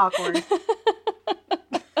hella awkward.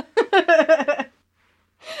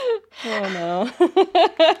 Oh no.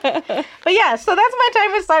 But yeah, so that's my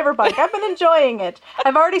time with Cyberpunk. I've been enjoying it.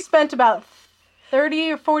 I've already spent about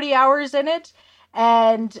 30 or 40 hours in it,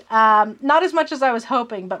 and not as much as I was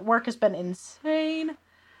hoping, but work has been insane.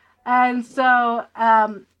 And so,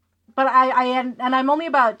 but I'm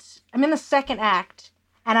in the second act,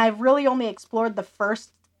 and I've really only explored the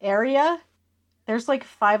first area. There's like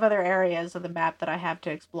 5 other areas of the map that I have to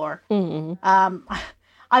explore. Mm-hmm.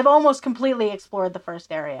 I've almost completely explored the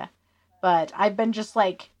first area, but I've been just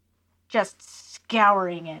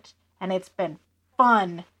scouring it, and it's been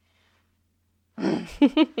fun.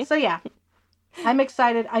 So yeah, I'm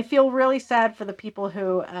excited. I feel really sad for the people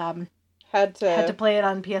who had to play it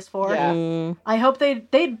on PS4. Yeah. I hope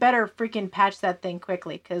they'd better freaking patch that thing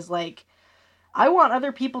quickly, because like I want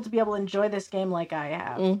other people to be able to enjoy this game like I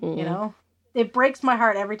have. Mm-hmm. You know, it breaks my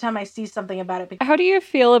heart every time I see something about it. How do you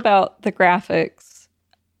feel about the graphics?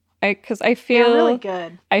 Because I feel They're really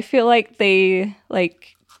good. I feel like they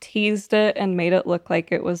like teased it and made it look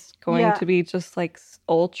like it was going to be just like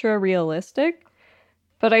ultra realistic.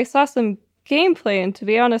 But I saw some gameplay, and to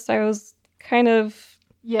be honest, I was kind of.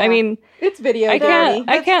 Yeah. I mean, it's video. I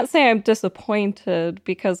can't say I'm disappointed,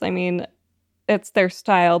 because I mean, it's their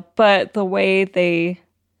style, but the way they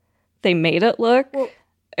made it look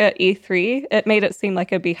at E3, it made it seem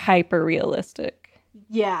like it'd be hyper realistic.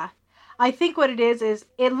 Yeah. I think what it is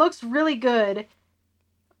it looks really good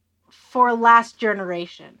for last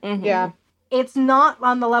generation. Mm-hmm. Yeah. It's not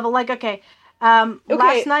on the level, like, okay,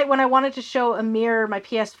 last night when I wanted to show Amir my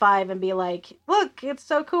PS5 and be like, look, it's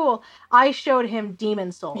so cool, I showed him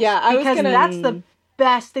Demon Souls. Yeah, because that's the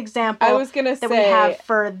best example I was gonna that we have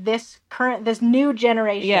for this new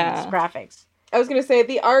generation's graphics. I was going to say,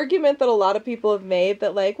 the argument that a lot of people have made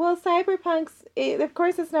that, like, well, Cyberpunk's, of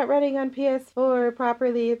course it's not running on PS4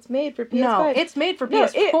 properly, it's made for PS5. No, it's made for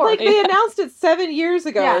PS4. They announced it 7 years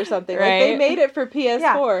ago or something. Right. Like, they made it for PS4.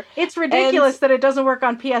 Yeah. It's ridiculous that it doesn't work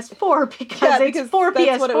on PS4 because it's for that's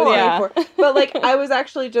PS4. what it was made for. But, like, I was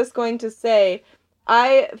actually just going to say,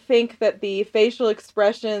 I think that the facial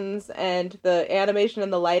expressions and the animation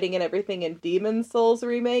and the lighting and everything in Demon Souls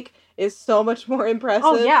remake is so much more impressive.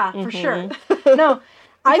 Oh, yeah, for sure. No,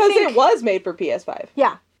 I think it was made for PS5.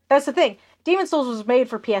 Yeah, that's the thing. Demon Souls was made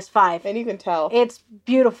for PS5. And you can tell. It's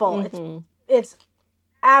beautiful. Mm-hmm. It's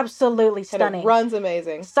absolutely stunning. And it runs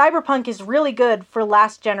amazing. Cyberpunk is really good for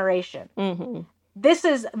last generation. Mm-hmm. this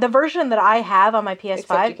is the version that I have on my Except you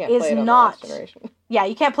PS5 can't is play it on the not. last generation. Yeah,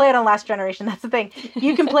 you can't play it on last generation. That's the thing.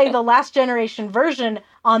 You can play the last generation version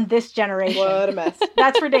on this generation. What a mess.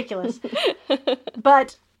 That's ridiculous.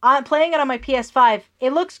 But playing it on my PS5,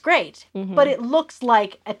 it looks great, but it looks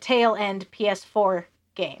like a tail end PS4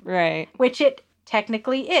 game. Right. Which it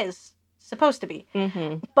technically is supposed to be.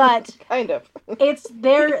 But Kind of. it's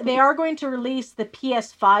there. They are going to release the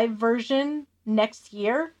PS5 version next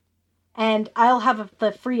year, and I'll have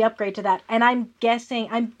the free upgrade to that. And I'm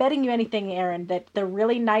betting you anything, Aaron, that the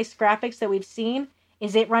really nice graphics that we've seen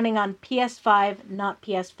is it running on PS5, not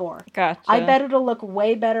PS4. Gotcha. I bet it'll look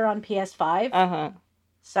way better on PS5. Uh-huh.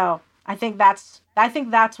 So I think that's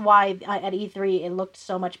why at E3 it looked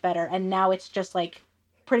so much better, and now it's just like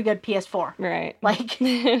pretty good PS4. Right. Like,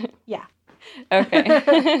 yeah.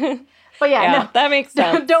 Okay. But yeah, no. That makes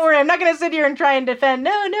sense. Don't worry, I'm not going to sit here and try and defend,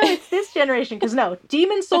 no, it's this generation. Because no,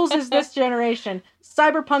 Demon's Souls is this generation.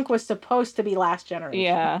 Cyberpunk was supposed to be last generation.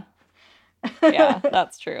 Yeah. Yeah,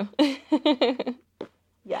 that's true.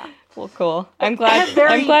 Yeah. Well, cool. I'm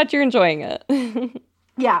glad you're enjoying it.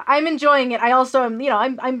 Yeah, I'm enjoying it. I also am,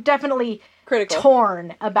 I'm definitely Critical.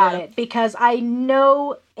 torn about it because I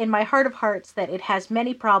know in my heart of hearts that it has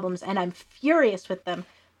many problems and I'm furious with them,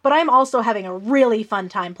 but I'm also having a really fun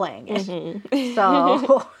time playing it.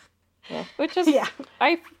 So, yeah. Which is,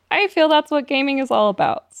 I feel that's what gaming is all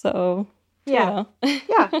about. So, yeah.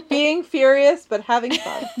 Yeah, being furious but having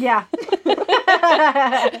fun. Yeah.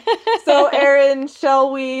 So, Aaron,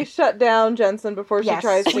 shall we shut down Jensen before she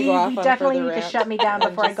tries to go off on you definitely further need to rant? shut me down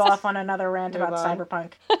before I go off on another rant about on.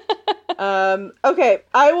 Cyberpunk. Okay,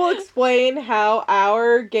 I will explain how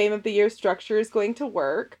our Game of the Year structure is going to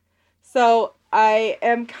work. So, I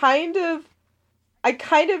kind of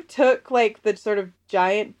took like the sort of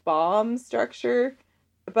giant bomb structure,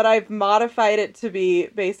 but I've modified it to be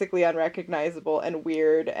basically unrecognizable and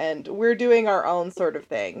weird, and we're doing our own sort of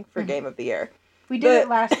thing for Game of the Year. We did it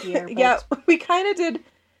last year. But... Yeah, we kind of did.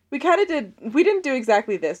 We didn't do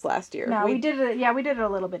exactly this last year. No, we did it. Yeah, we did it a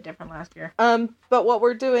little bit different last year. But what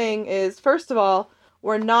we're doing is, first of all,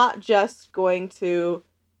 we're not just going to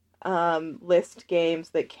list games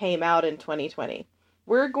that came out in 2020.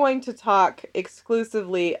 We're going to talk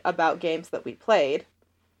exclusively about games that we played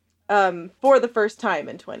for the first time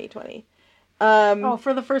in 2020.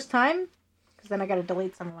 For the first time? Because then I got to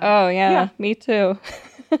delete some of them. Oh, yeah, me too.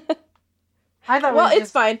 I thought well,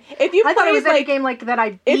 it's fine. If you thought it was like a game like that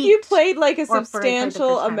I beat. If you played like a or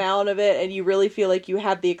substantial amount of it and you really feel like you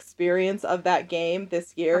had the experience of that game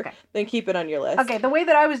this year, then keep it on your list. Okay, the way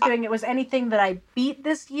that I was doing it was anything that I beat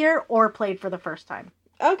this year or played for the first time.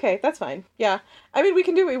 Okay, that's fine. Yeah. I mean, we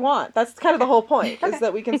can do what we want. That's kind of the whole point, is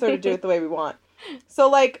that we can sort of do it the way we want. So,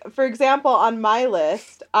 like, for example, on my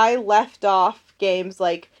list, I left off games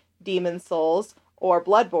like Demon's Souls or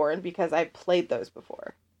Bloodborne because I played those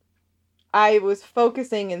before. I was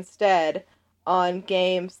focusing instead on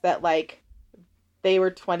games that, like, they were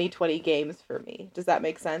 2020 games for me. Does that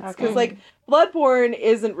make sense? Because, like, Bloodborne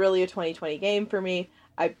isn't really a 2020 game for me.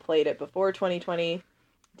 I played it before 2020.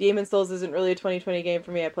 Demon's Souls isn't really a 2020 game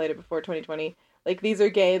for me. I played it before 2020. Like, these are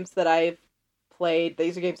games that I've played.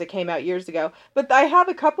 These are games that came out years ago. But I have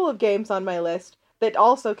a couple of games on my list that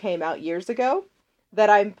also came out years ago that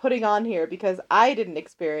I'm putting on here because I didn't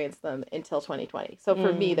experience them until 2020. So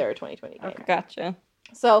for me, they're a 2020 game. Okay. Gotcha.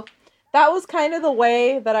 So that was kind of the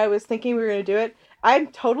way that I was thinking we were going to do it. I'm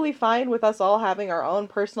totally fine with us all having our own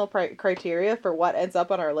personal criteria for what ends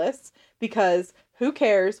up on our lists because who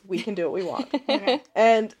cares? We can do what we want. Okay.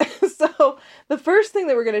 And so the first thing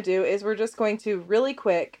that we're going to do is we're just going to really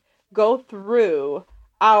quick go through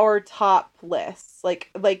our top lists.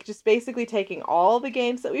 Like just basically taking all the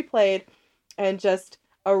games that we played and just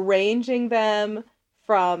arranging them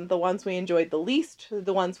from the ones we enjoyed the least to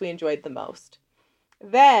the ones we enjoyed the most.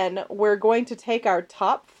 Then we're going to take our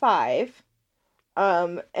top 5.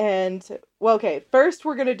 First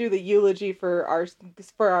we're going to do the eulogy for our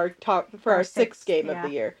sixth game of the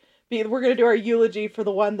year. We're going to do our eulogy for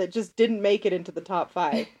the one that just didn't make it into the top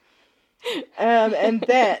 5. And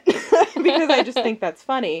then, because I just think that's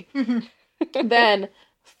funny, then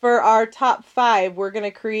for our top 5, we're going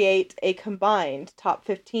to create a combined top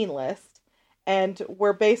 15 list, and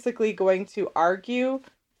we're basically going to argue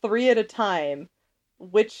 3 at a time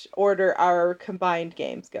which order our combined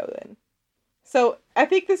games go in. So I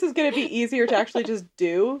think this is going to be easier to actually just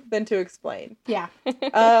do than to explain. Yeah.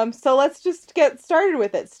 So let's just get started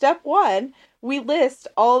with it. Step 1, we list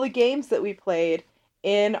all the games that we played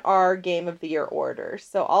in our Game of the Year order.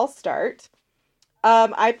 So I'll start.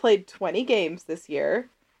 I played 20 games this year,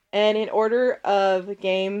 and in order of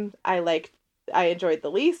game I liked I enjoyed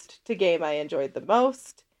the least to game I enjoyed the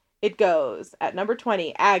most. It goes at number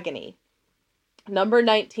 20, Agony. Number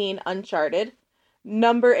 19, Uncharted.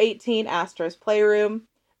 Number 18, Astro's Playroom.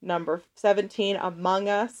 Number 17, Among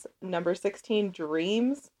Us. Number 16,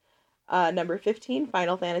 Dreams. Number 15,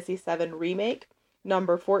 Final Fantasy VII Remake.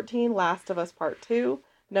 Number 14, Last of Us Part 2.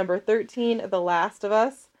 Number 13, The Last of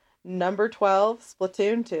Us. Number 12,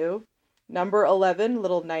 Splatoon 2. Number 11,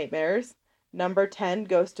 Little Nightmares. Number 10,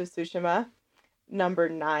 Ghost of Tsushima. Number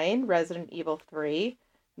 9, Resident Evil 3.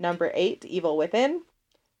 Number 8, Evil Within.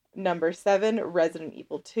 Number 7, Resident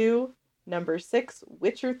Evil 2. Number 6,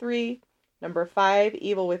 Witcher 3. Number 5,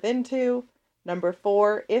 Evil Within 2. Number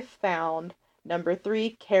 4, If Found. Number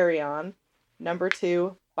 3, Carry On. Number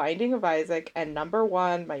 2, Binding of Isaac. And number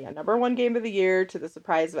 1, my number 1 game of the year, to the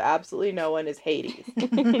surprise of absolutely no one, is Hades.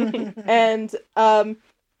 And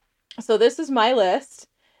so this is my list.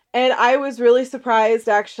 And I was really surprised,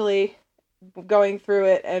 actually, going through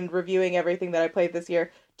it and reviewing everything that I played this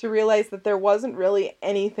year, to realize that there wasn't really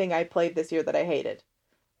anything I played this year that I hated.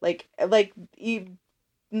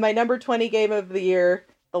 My number 20 game of the year,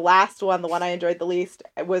 the last one, the one I enjoyed the least,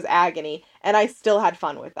 was Agony, and I still had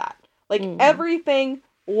fun with that. Everything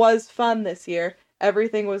was fun this year.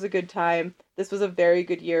 Everything was a good time. This was a very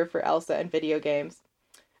good year for Elsa and video games.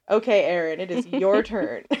 Okay, Erin, it is your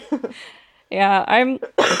turn. Yeah, I'm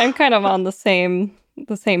kind of on the same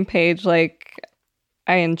page. Like,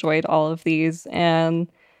 I enjoyed all of these, and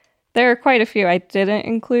there are quite a few I didn't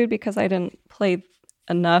include because I didn't play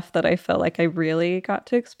enough that I felt like I really got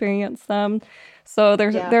to experience them. So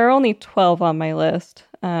there are only 12 on my list.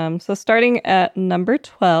 So starting at number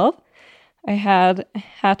 12, I had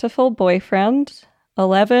Hatoful Boyfriend,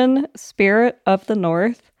 11, Spirit of the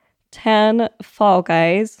North, 10, Fall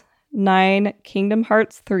Guys, 9, Kingdom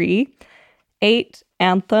Hearts 3, 8,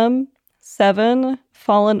 Anthem, 7,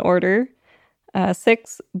 Fallen Order,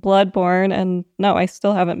 6, Bloodborne, and no, I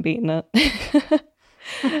still haven't beaten it.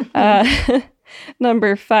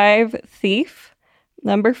 Number 5, Thief.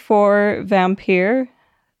 Number 4, Vampire.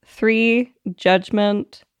 3,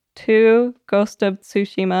 Judgment. 2, Ghost of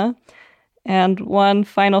Tsushima. And 1,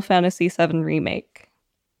 Final Fantasy VII Remake.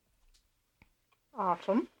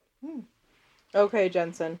 Awesome. Okay,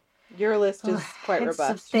 Jensen. Your list is quite it's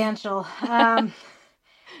robust. Substantial.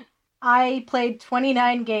 I played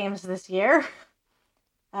 29 games this year.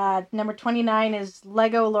 Number 29 is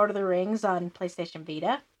Lego Lord of the Rings on PlayStation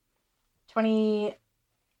Vita.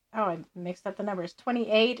 I mixed up the numbers.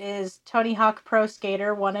 28 is Tony Hawk Pro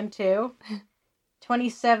Skater 1 and 2.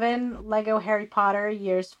 27, Lego Harry Potter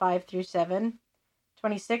years 5 through 7.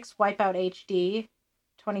 26, Wipeout HD.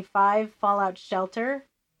 25, Fallout Shelter.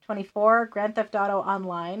 24, Grand Theft Auto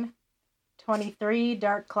Online. 23,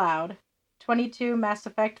 Dark Cloud. 22, Mass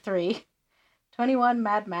Effect 3. 21,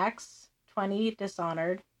 Mad Max. 20,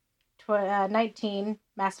 Dishonored. 19,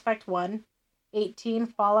 Mass Effect 1. 18,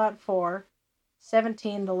 Fallout 4.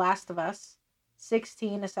 17, The Last of Us.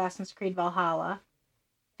 16, Assassin's Creed Valhalla.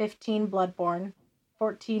 15, Bloodborne.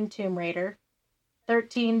 14, Tomb Raider.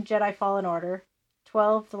 13, Jedi Fallen Order.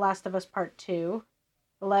 12, The Last of Us Part 2.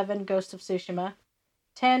 11, Ghost of Tsushima.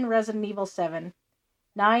 10, Resident Evil 7.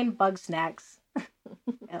 9, Bugsnax.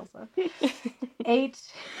 Elsa. 8,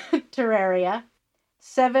 Terraria.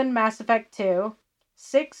 7, Mass Effect 2.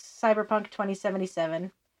 6, Cyberpunk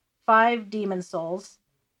 2077. 5, Demon Souls.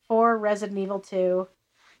 4, Resident Evil 2.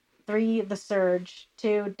 3, The Surge.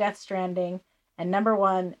 2, Death Stranding. And number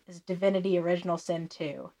 1 is Divinity Original Sin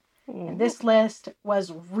 2. And this list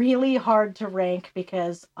was really hard to rank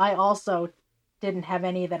because I also didn't have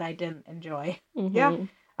any that I didn't enjoy. Mm-hmm. Yeah.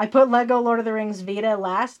 I put Lego Lord of the Rings Vita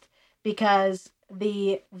last because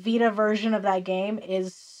the Vita version of that game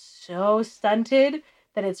is so stunted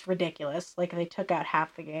that it's ridiculous. Like, they took out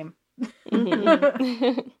half the game.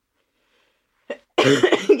 Mm-hmm.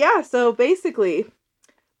 Yeah, so basically,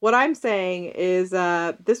 what I'm saying is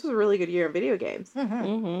this was a really good year in video games.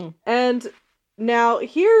 Mm-hmm. And now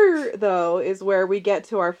here, though, is where we get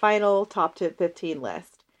to our final top 15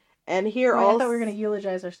 list. And here I thought we were going to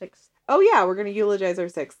eulogize our 6th. Oh, yeah, we're going to eulogize our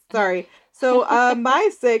 6th. Sorry. So my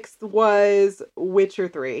 6th was Witcher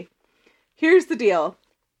 3. Here's the deal.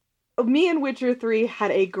 Me and Witcher 3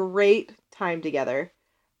 had a great time together.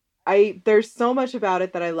 There's so much about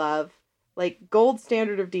it that I love. Like, gold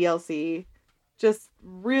standard of DLC. Just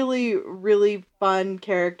really, really fun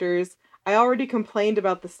characters. I already complained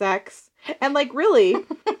about the sex. And, like, really,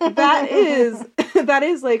 that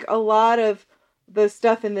is, like, a lot of the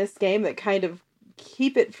stuff in this game that kind of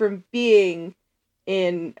keep it from being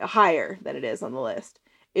in higher than it is on the list.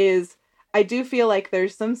 Is I do feel like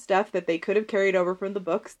there's some stuff that they could have carried over from the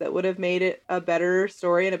books that would have made it a better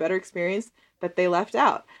story and a better experience that they left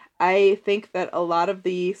out. I think that a lot of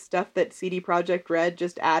the stuff that CD Projekt Red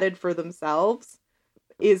just added for themselves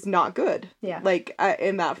is not good. Yeah. Like,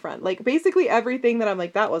 in that front. Like, basically everything that I'm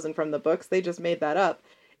like, that wasn't from the books, they just made that up,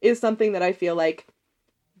 is something that I feel like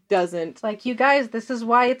doesn't... It's like, you guys, this is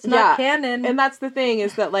why it's not canon. And that's the thing,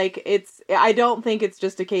 is that, like, I don't think it's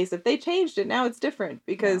just a case of they changed it, now it's different.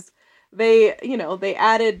 Because they, you know, they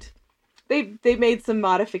added... They made some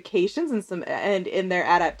modifications and in their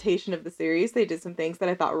adaptation of the series, they did some things that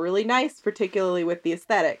I thought were really nice, particularly with the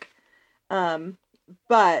aesthetic.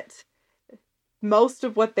 But most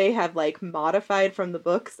of what they have, like, modified from the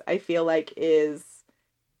books, I feel like is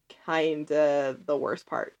kind of the worst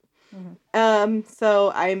part. Mm-hmm.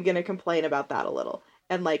 So I'm gonna complain about that a little.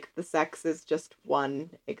 And, like, the sex is just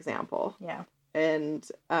one example. Yeah. And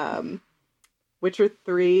Witcher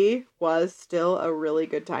 3 was still a really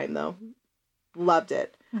good time, though. Loved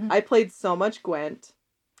it. Mm-hmm. I played so much Gwent.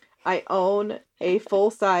 I own a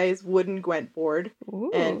full-size wooden Gwent board. Ooh.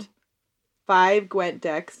 And 5 Gwent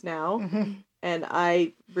decks now. Mm-hmm. And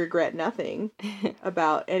I regret nothing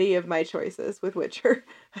about any of my choices with Witcher.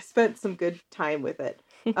 I spent some good time with it.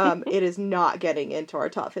 It is not getting into our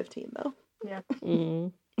top 15, though. Yeah.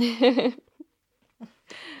 Mm.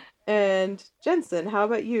 And Jensen, how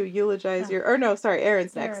about you? Eulogize your... Or no, sorry,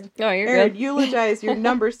 Aaron's next. Aaron. No, you're Aaron, good. eulogize your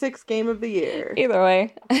number 6 game of the year. Either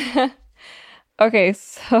way. Okay,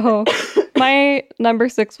 so my number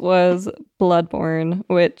 6 was Bloodborne,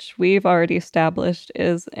 which we've already established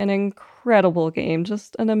is an incredible game.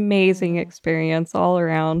 Just an amazing experience all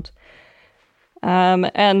around.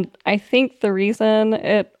 And I think the reason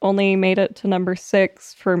it only made it to number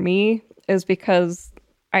 6 for me is because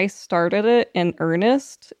I started it in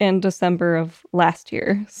earnest in December of last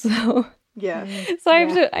year. So yeah. So I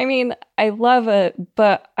have to, I mean, I love it,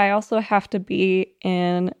 but I also have to be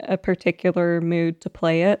in a particular mood to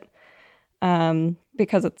play it.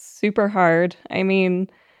 Because it's super hard. I mean,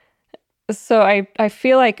 so I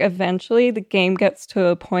feel like eventually the game gets to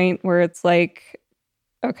a point where it's like,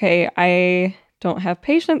 okay, I don't have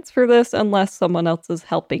patience for this unless someone else is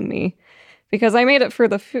helping me. Because I made it for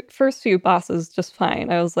the first few bosses just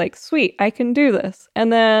fine. I was like, sweet, I can do this.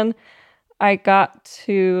 And then I got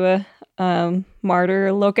to martyr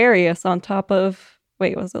Logarius on top of...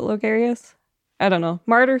 Wait, was it Logarius? I don't know.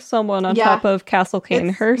 Martyr someone on top of Castle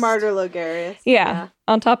Cainhurst. It's martyr Logarius. Yeah,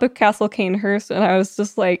 on top of Castle Cainhurst. And I was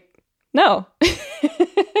just like, no.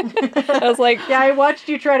 I was like... Yeah, I watched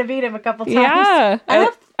you try to beat him a couple times. Yeah, I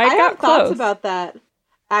got have close. thoughts about that.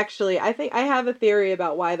 Actually, I think I have a theory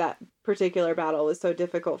about why that particular battle was so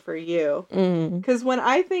difficult for you. Because when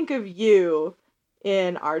I think of you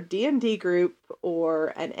in our D&D group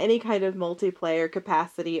or in any kind of multiplayer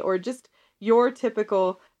capacity or just your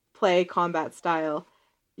typical play combat style,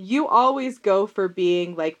 you always go for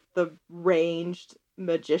being like the ranged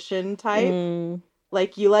magician type.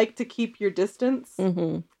 Like you like to keep your distance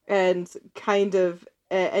and kind of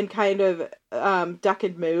duck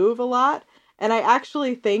and move a lot. And I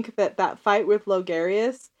actually think that fight with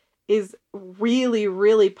Logarius is really,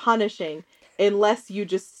 really punishing unless you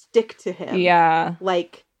just stick to him. Yeah.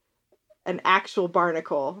 Like an actual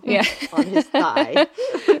barnacle yeah. on his thigh.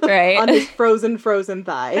 Right. On his frozen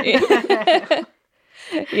thigh.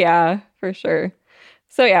 Yeah, for sure.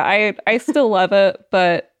 So yeah, I still love it,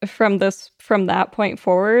 but from that point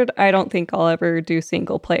forward, I don't think I'll ever do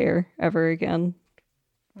single player ever again.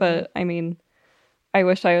 But I mean, I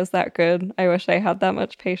wish I was that good. I wish I had that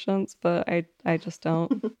much patience, but I just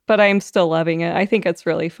don't. But I'm still loving it. I think it's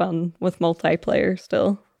really fun with multiplayer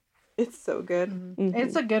still. It's so good. Mm-hmm.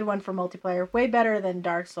 It's a good one for multiplayer. Way better than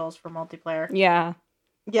Dark Souls for multiplayer. Yeah.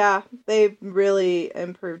 Yeah, they really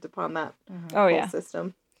improved upon that whole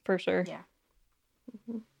system. For sure. Yeah.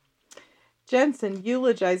 Mm-hmm. Jensen,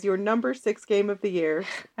 eulogize your number 6 game of the year.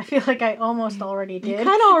 I feel like I almost already did. You kind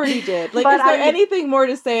of already did. Like, is there anything more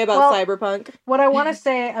to say about Cyberpunk? What I want to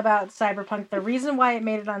say about Cyberpunk, the reason why it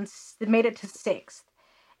made it to 6th,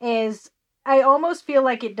 is I almost feel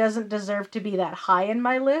like it doesn't deserve to be that high in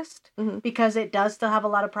my list because it does still have a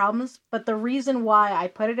lot of problems. But the reason why I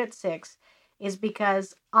put it at 6 is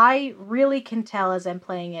because I really can tell as I'm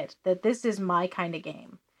playing it that this is my kind of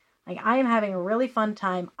game. Like, I am having a really fun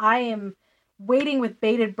time. I am waiting with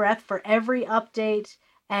bated breath for every update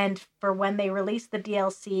and for when they release the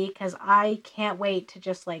DLC, because I can't wait to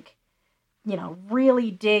just, like, you know,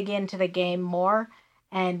 really dig into the game more.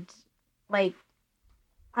 And, like,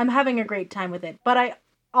 I'm having a great time with it. But I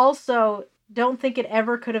also don't think it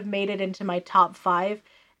ever could have made it into my top 5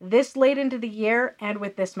 this late into the year and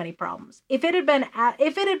with this many problems. If it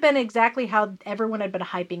had been exactly how everyone had been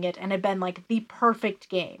hyping it and had been, like, the perfect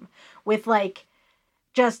game with, like,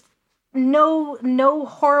 just no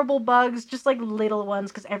horrible bugs, just like little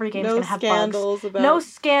ones, because every game's gonna have scandals bugs. About no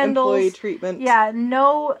scandals. Employee treatment. Yeah,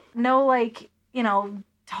 no like,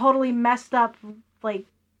 totally messed up like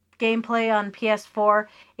gameplay on PS4.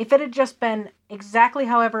 If it had just been exactly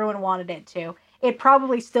how everyone wanted it to, it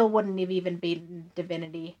probably still wouldn't have even beaten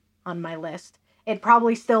Divinity on my list. It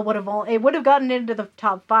probably still would have gotten into the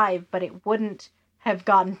top 5, but it wouldn't have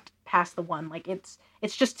gotten past the 1. Like it's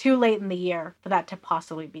just too late in the year for that to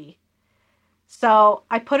possibly be. So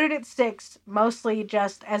I put it at 6, mostly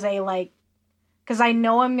just as a like, because I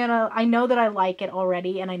know that I like it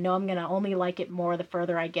already, and I know I'm gonna only like it more the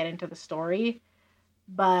further I get into the story.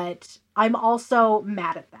 But I'm also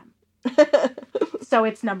mad at them. So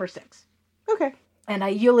it's number 6. Okay. And I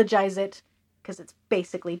eulogize it because it's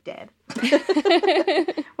basically dead.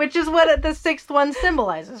 Which is what the 6th one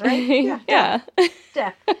symbolizes, right? Yeah.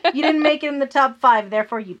 Death. You didn't make it in the top 5,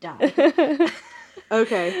 therefore you died.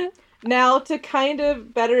 Okay. Now, to kind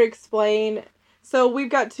of better explain, so we've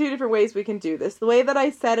got 2 different ways we can do this. The way that I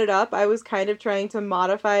set it up, I was kind of trying to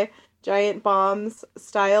modify Giant Bomb's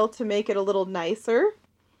style to make it a little nicer.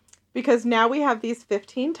 Because now we have these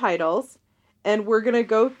 15 titles, and we're going to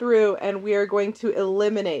go through and we are going to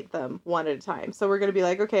eliminate them one at a time. So we're going to be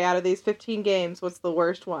like, okay, out of these 15 games, what's the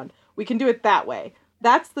worst one? We can do it that way.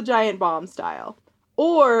 That's the Giant Bomb style.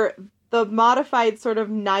 Or the modified sort of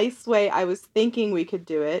nice way I was thinking we could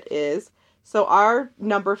do it is, so our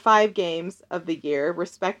number 5 games of the year,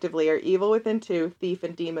 respectively, are Evil Within 2, Thief,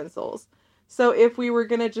 and Demon's Souls. So if we were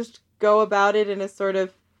going to just go about it in a sort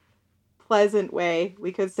of pleasant way,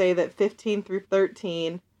 we could say that 15 through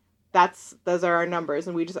 13, those are our numbers,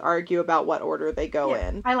 and we just argue about what order they go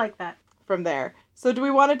in. I like that. From there. So do we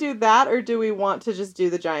want to do that, or do we want to just do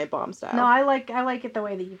the Giant Bomb style? No, I like it the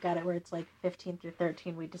way that you've got it, where it's like 15 through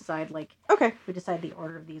 13. We decide the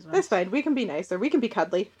order of these ones. That's fine. We can be nicer. We can be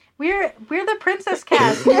cuddly. We're the princess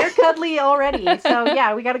cast. We're cuddly already. So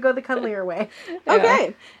yeah, we got to go the cuddlier way. Yeah.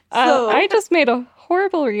 Okay. So I just made a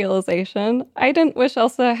horrible realization. I didn't wish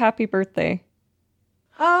Elsa a happy birthday.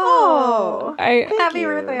 Oh, happy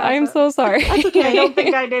birthday, Elsa. I'm so sorry. That's okay. I don't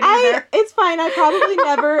think I did either. It's fine. I probably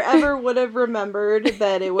never ever would have remembered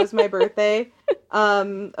that it was my birthday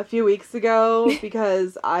a few weeks ago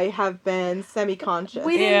because I have been semi-conscious.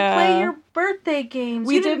 We didn't play your birthday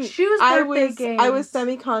games. You didn't choose birthday games. I was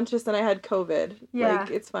semi-conscious and I had COVID. Yeah.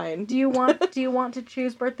 Like, it's fine. Do you want to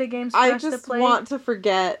choose birthday games for us to play? I just want to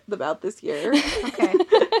forget about this year. Okay.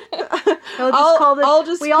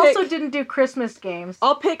 We also didn't do Christmas games.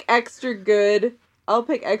 I'll pick extra good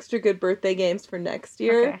birthday games for next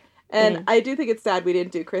year. Okay. And I do think it's sad we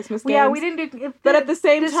didn't do Christmas games. Yeah, we didn't do. But at the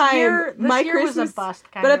same time, my Christmas was a bust.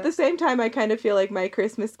 But at the same time, I kind of feel like my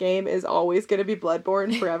Christmas game is always going to be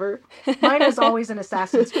Bloodborne forever. Mine is always an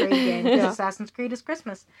Assassin's Creed game because Assassin's Creed is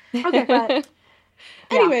Christmas. Okay, but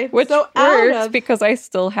anyway, which works because I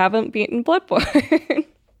still haven't beaten Bloodborne.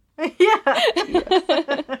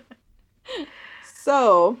 Yeah.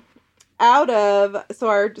 So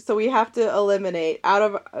we have to eliminate out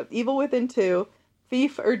of Evil Within 2,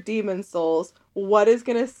 Thief or Demon's Souls. What is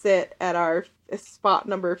going to sit at our spot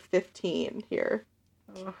number 15 here?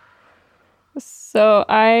 So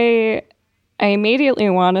I immediately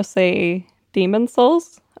want to say Demon's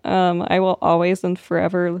Souls. I will always and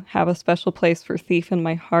forever have a special place for Thief in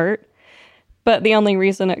my heart. But the only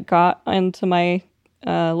reason it got into my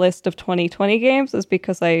list of 2020 games is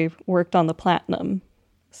because I worked on the Platinum.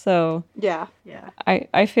 So yeah.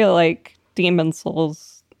 I feel like Demon's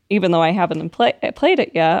Souls, even though I haven't played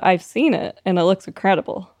it yet, I've seen it and it looks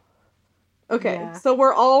incredible. Okay, so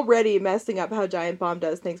we're already messing up how Giant Bomb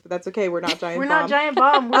does things, but that's okay. We're not Giant Bomb. We're not Giant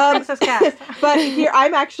Bomb. We're Princess Cast. But here,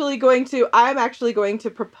 I'm actually going to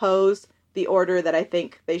propose the order that I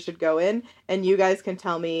think they should go in, and you guys can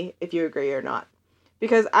tell me if you agree or not.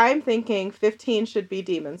 Because I'm thinking 15 should be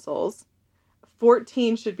Demon's Souls,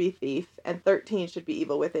 14 should be Thief, and 13 should be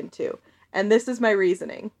Evil Within 2. And this is my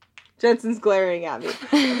reasoning. Jensen's glaring at me.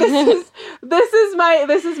 This is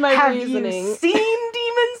my Have reasoning. You seen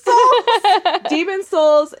Demon's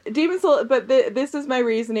Souls? Demon's Souls, but this is my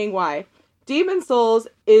reasoning why. Demon's Souls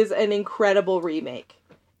is an incredible remake.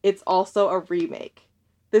 It's also a remake.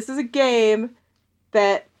 This is a game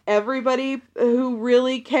that everybody who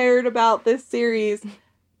really cared about this series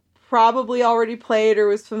probably already played or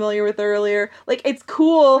was familiar with earlier. Like, it's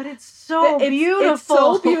cool. But it's so beautiful. It's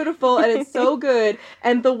so beautiful and it's so good.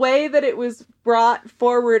 And the way that it was brought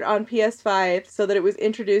forward on PS5 so that it was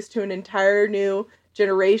introduced to an entire new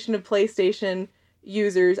generation of PlayStation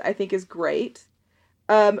users, I think is great.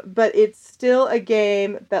 But it's still a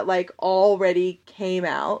game that, like, already came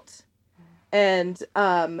out. and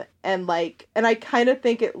I kind of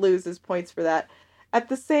think it loses points for that. At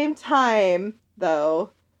the same time,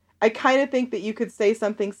 though, I kind of think that you could say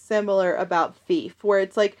something similar about Thief, where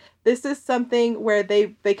it's like, this is something where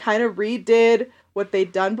they kind of redid what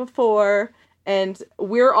they'd done before, and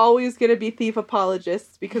we're always going to be Thief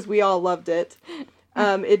apologists because we all loved it.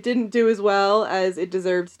 It didn't do as well as it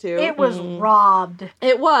deserves to. It was robbed.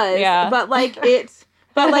 It was, yeah. But it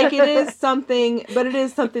is something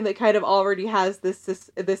that kind of already has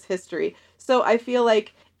this history. So I feel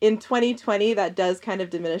like in 2020, that does kind of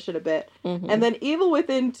diminish it a bit. Mm-hmm. And then Evil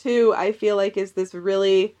Within 2, I feel like, is this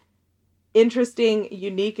really interesting,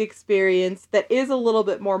 unique experience that is a little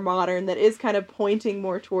bit more modern, that is kind of pointing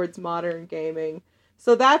more towards modern gaming.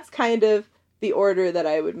 So that's kind of the order that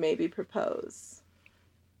I would maybe propose.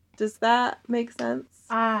 Does that make sense?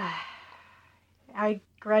 I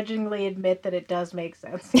grudgingly admit that it does make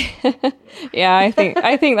sense. Yeah, I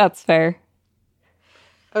think that's fair.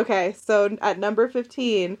 Okay, so at number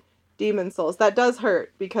 15, Demon Souls. That does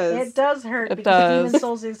hurt because... It does hurt because Demon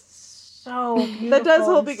Souls is so beautiful. That does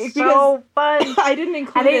hold because so fun. I didn't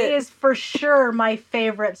include it. And it is for sure my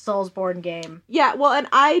favorite Soulsborne game. Yeah, well, and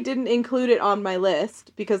I didn't include it on my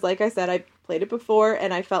list because, like I said, I played it before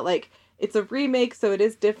and I felt like it's a remake, so it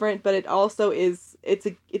is different, but it also is... It's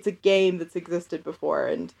a game that's existed before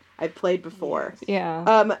and I've played before.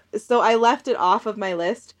 Yeah. So I left it off of my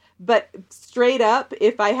list. But straight up,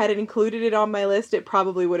 if I had included it on my list, it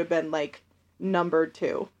probably would have been like number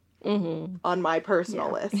 2 on my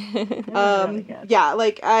personal list. Really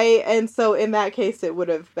and so in that case, it would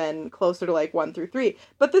have been closer to like 1 through 3.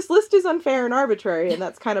 But this list is unfair and arbitrary, and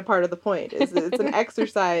that's kind of part of the point. It's an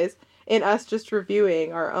exercise in us just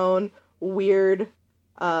reviewing our own weird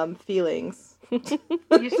feelings.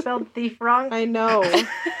 You spelled thief wrong? I know.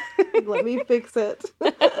 Let me fix it.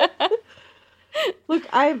 Look,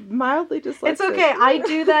 I mildly dyslexic. It's okay. I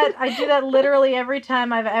do that literally every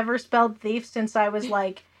time I've ever spelled thief since I was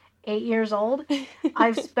like 8 years old.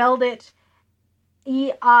 I've spelled it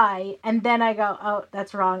E-I, and then I go, oh,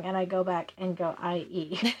 that's wrong, and I go back and go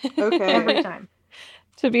I-E. Okay. Every time.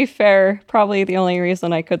 To be fair, probably the only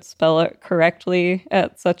reason I could spell it correctly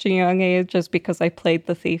at such a young age is because I played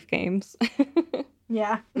the Thief games.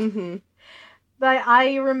 Yeah. Mm-hmm. But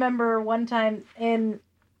I remember one time in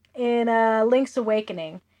Link's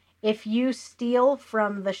Awakening, if you steal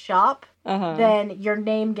from the shop, then your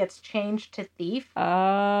name gets changed to Thief.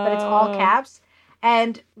 But it's all caps.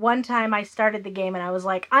 And one time I started the game and I was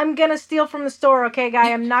like, I'm gonna steal from the store, okay,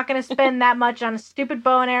 guy? I'm not gonna spend that much on a stupid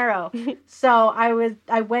bow and arrow. So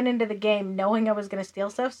I went into the game knowing I was gonna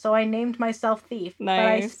steal stuff, so I named myself Thief. Nice.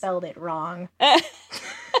 But I spelled it wrong.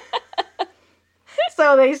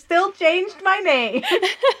 So they still changed my name.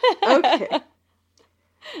 Okay.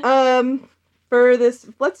 For this,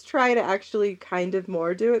 let's try to actually kind of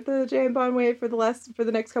more do it the Jane Bond way for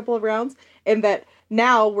the next couple of rounds. And that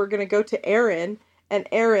now we're going to go to Aaron. And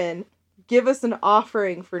Aaron, give us an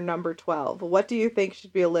offering for number 12. What do you think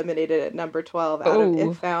should be eliminated at number 12 out of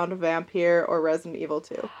If Found, Vampire, or Resident Evil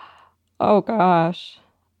 2? Oh, gosh.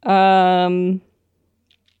 Oh,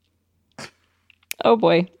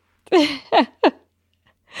 boy.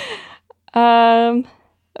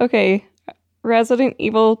 Okay. Resident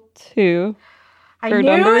Evil 2 for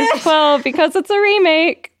number 12 because it's a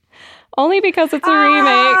remake. Only because it's a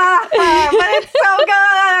remake. But it's so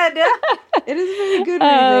good. It is a very good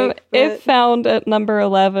remake. If Found at number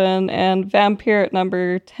 11 and Vampire at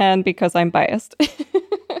number 10 because I'm biased.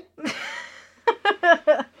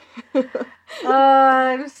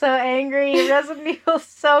 I'm so angry. Resident Evil's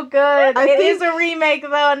so good. It is a remake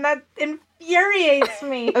though, and that infuriates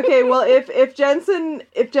me. Okay, well, if Jensen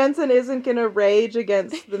isn't gonna rage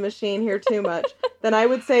against the machine here too much, then I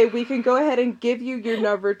would say we can go ahead and give you your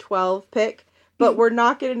number 12 pick, but we're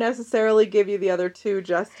not gonna necessarily give you the other two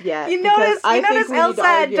just yet. You notice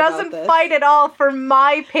Elsa doesn't fight at all for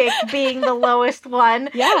my pick being the lowest one.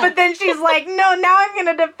 Yeah. But then she's like, no, now I'm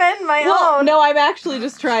gonna defend my own. No, I'm actually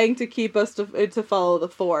just trying to keep us to follow the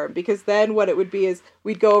form, because then what it would be is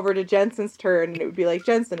we'd go over to Jensen's turn and it would be like,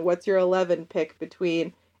 Jensen, what's your 11 pick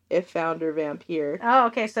between If Found or Vampire? Oh,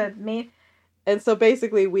 okay, so me. And so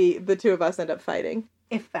basically the two of us end up fighting.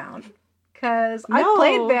 If Found. Because I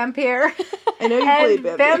played Vampire. I know you played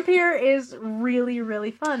Vampire. Vampire is really,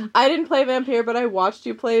 really fun. I didn't play Vampire, but I watched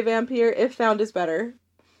you play Vampire. If Found is better.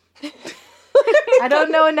 I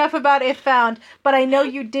don't know enough about If Found, but I know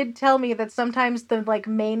you did tell me that sometimes the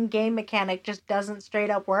main game mechanic just doesn't straight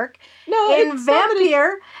up work. No, in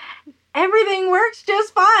Vampire, everything works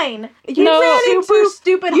just fine. You ran into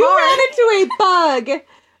stupid You hard. ran into a bug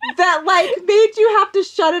that like made you have to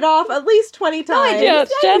shut it off at least 20 times. Yeah, you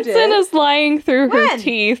did. Jensen is lying through her When?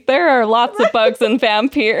 teeth. There are lots of bugs in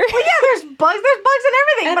Vampire. Well, yeah, there's bugs and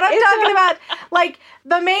everything. And But I'm it's talking about like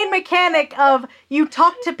the main mechanic of you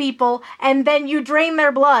talk to people and then you drain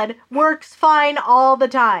their blood works fine all the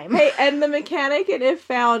time. Hey, and the mechanic in If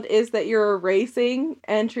Found is that you're erasing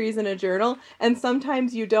entries in a journal, and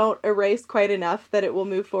sometimes you don't erase quite enough that it will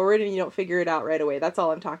move forward and you don't figure it out right away. That's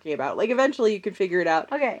all I'm talking about. Like, eventually you can figure it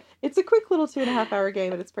out. Okay. It's a quick little 2.5 hour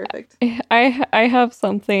game, and it's perfect. I have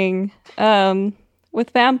something with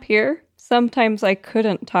Vampire. Sometimes I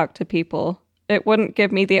couldn't talk to people. It wouldn't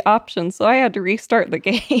give me the option, so I had to restart the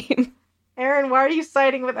game. Aaron, why are you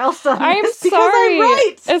siding with Elsa? on I'm this? Because sorry. I'm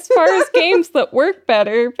right. As far as games that work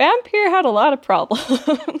better, Vampire had a lot of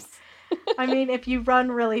problems. I mean, if you run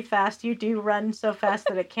really fast, you do run so fast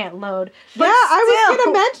that it can't load. But Yeah, I was still,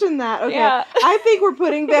 going to mention that. Okay. Yeah. I think we're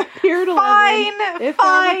putting Vampire to 11. Fine, If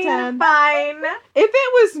Found at fine, 10. fine. If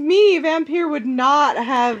it was me, Vampire would not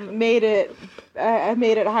have made it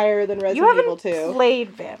higher than You Resident Evil haven't 2.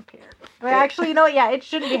 played Vampire. Well, actually, you know what? Yeah, it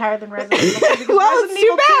shouldn't be higher than Resident Evil 2 because Well, Resident it's too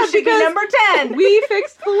Evil 2 bad should be because number 10. We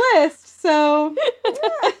fixed the list, so...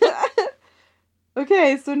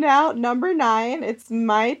 Okay, so now number 9, it's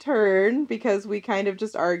my turn because we kind of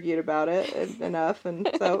just argued about it enough, and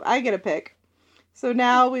so I get a pick. So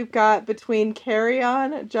now we've got between Carry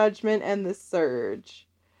On, Judgment, and The Surge.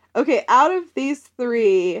 Okay, out of these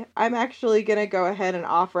 3, I'm actually going to go ahead and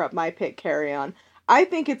offer up my pick, Carry On. I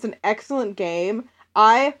think it's an excellent game.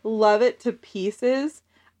 I love it to pieces,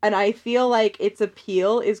 and I feel like its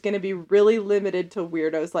appeal is going to be really limited to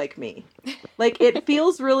weirdos like me. Like, it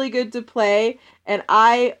feels really good to play, and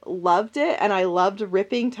I loved it, and I loved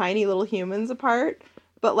ripping tiny little humans apart.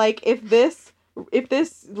 But, like, if this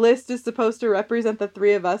list is supposed to represent the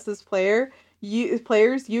 3 of us as players, you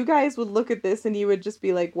guys would look at this and you would just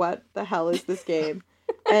be like, what the hell is this game?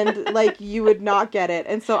 And, like, you would not get it.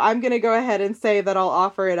 And so I'm going to go ahead and say that I'll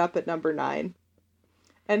offer it up at number 9.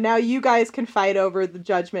 And now you guys can fight over the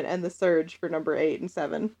Judgment and the Surge for number 8 and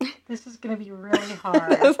 7. This is going to be really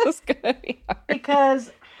hard. This is gonna be hard.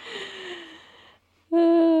 Because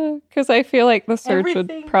I feel like the Surge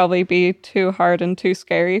Everything- would probably be too hard and too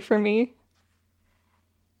scary for me.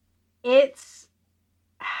 it's...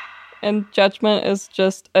 And Judgment is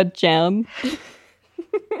just a gem.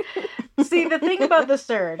 See, the thing about the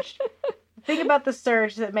Surge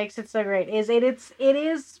that makes it so great is it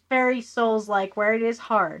is very Souls-like, where it is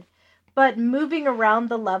hard. But moving around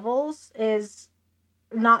the levels is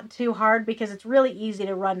not too hard because it's really easy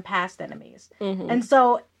to run past enemies. Mm-hmm. And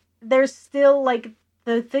so there's still, like,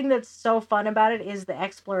 the thing that's so fun about it is the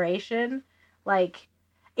exploration. Like,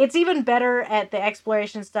 it's even better at the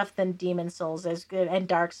exploration stuff than Demon Souls is good, and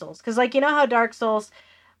Dark Souls. Because, like, you know how Dark Souls,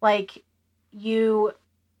 like, you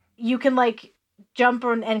can, like, jump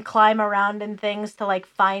and climb around and things to, like,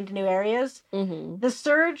 find new areas? Mm-hmm. The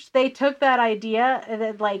Surge, they took that idea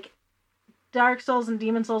that, like, Dark Souls and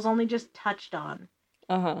Demon Souls only just touched on.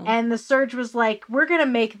 Uh-huh. And the Surge was like, we're going to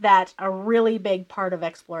make that a really big part of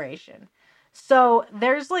exploration. So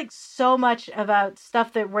there's, like, so much about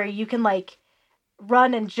stuff that where you can, like,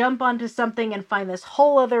 run and jump onto something and find this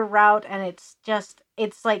whole other route. And it's,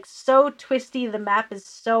 like, so twisty. The map is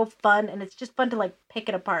so fun. And it's just fun to, like, pick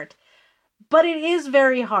it apart. But it is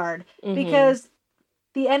very hard because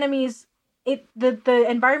the enemies... The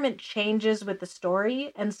environment changes with the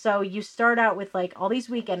story, and so you start out with, like, all these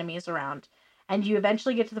weak enemies around, and you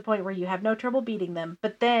eventually get to the point where you have no trouble beating them,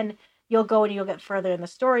 but then you'll go and you'll get further in the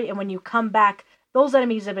story, and when you come back, those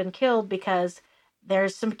enemies have been killed because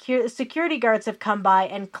there's some security guards have come by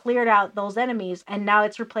and cleared out those enemies, and now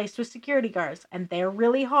it's replaced with security guards, and they're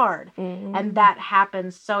really hard, and that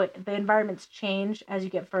happens, so the environments change as you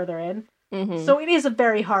get further in, so it is a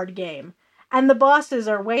very hard game. And the bosses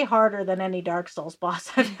are way harder than any Dark Souls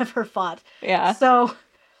boss I've ever fought. Yeah. So,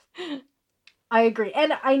 I agree.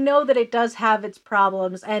 And I know that it does have its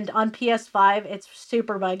problems. And on PS5, it's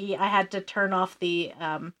super buggy. I had to turn off the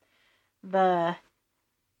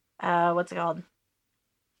what's it called?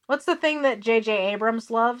 What's the thing that J.J.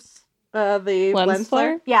 Abrams loves? The lens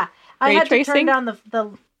flare? Yeah. I Ray had tracing? to turn down it's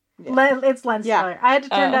lens flare. I had to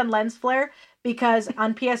turn Oh. down lens flare because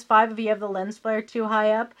on PS5, if you have the lens flare too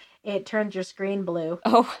high up, it turns your screen blue.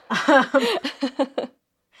 Oh.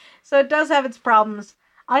 So it does have its problems.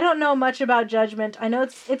 I don't know much about Judgment. I know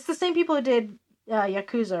it's the same people who did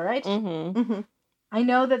Yakuza, right? I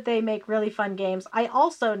know that they make really fun games. I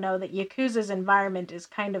also know that Yakuza's environment is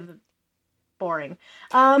kind of boring.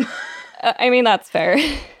 I mean, that's fair.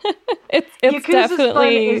 it's Yakuza's fun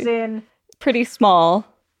definitely is in... pretty small.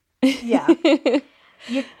 Yeah. I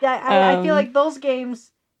feel like those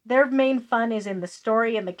games, their main fun is in the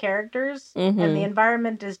story and the characters, and the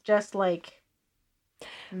environment is just like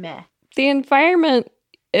meh. The environment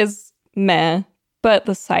is meh, but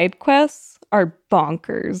the side quests are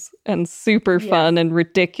bonkers and super fun and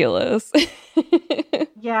ridiculous.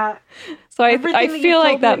 Yeah. So I feel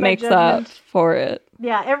like that makes up for it.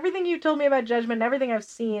 Yeah, everything you told me about Judgment, everything I've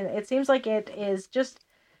seen, it seems like it is just,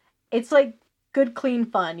 it's like good, clean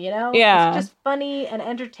fun, you know? Yeah. It's just funny and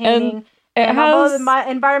entertaining. And although the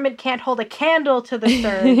environment can't hold a candle to the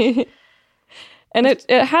Surge. And it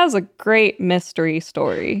has a great mystery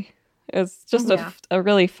story. It's just a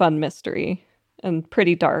really fun mystery and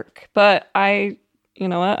pretty dark. But you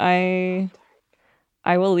know what? I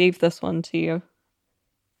will leave this one to you.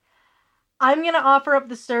 I'm going to offer up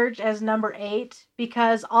the Surge as number 8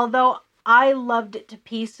 because although I loved it to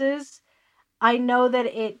pieces, I know that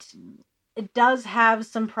it does have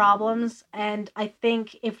some problems, and I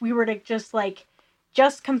think if we were to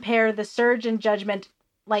just compare the Surge and Judgment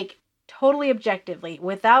like totally objectively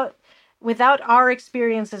without our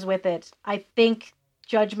experiences with it, I think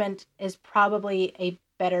Judgment is probably a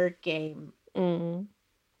better game.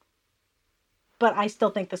 But I still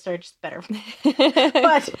think the Surge is better.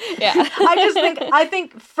 But yeah. I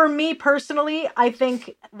think for me personally, I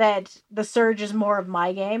think that the Surge is more of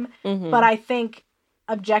my game. But I think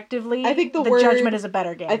objectively, I think the Judgment is a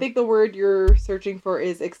better game. I think the word you're searching for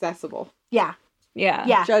is accessible. Yeah.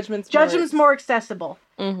 Yeah. Judgment's more accessible.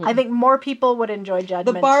 I think more people would enjoy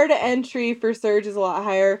Judgment. The bar to entry for Surge is a lot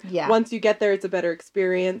higher. Yeah. Once you get there, it's a better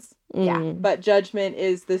experience. Yeah. But Judgment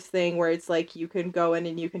is this thing where it's like you can go in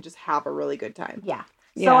and you can just have a really good time. Yeah.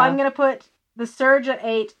 So I'm going to put the Surge at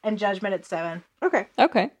 8 and Judgment at 7. Okay.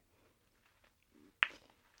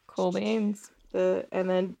 Cool beans. And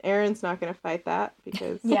then Erin's not going to fight that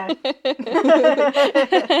because... Yeah.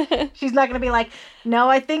 She's not going to be like, no,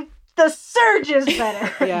 I think the Surge is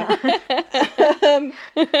better. Yeah.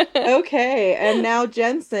 Okay. And now,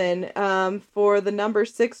 Jensen, for the number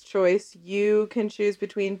 6 choice, you can choose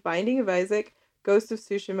between Binding of Isaac, Ghost of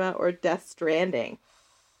Tsushima, or Death Stranding.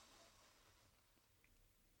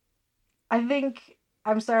 I think...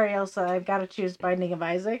 I'm sorry, Elsa. I've got to choose Binding of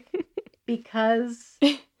Isaac because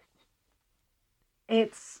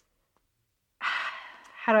it's...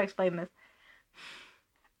 How do I explain this?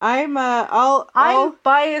 I'm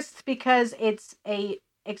biased because it's a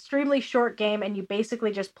extremely short game and you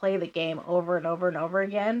basically just play the game over and over and over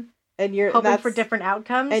again. And you're hoping for different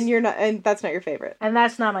outcomes. And that's not your favorite. And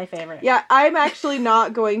that's not my favorite. Yeah, I'm actually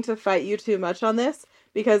not going to fight you too much on this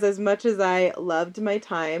because as much as I loved my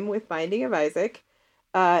time with Binding of Isaac,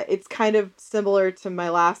 it's kind of similar to my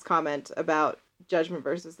last comment about Judgment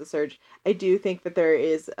versus the Surge. I do think that there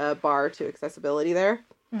is a bar to accessibility there.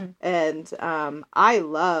 And I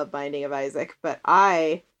love Binding of Isaac, but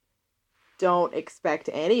I don't expect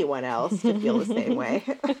anyone else to feel the same way.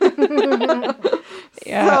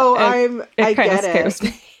 Yeah, so I get it. Scares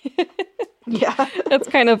me. Yeah, it's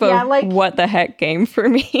kind of a what the heck game for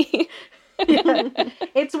me. Yeah.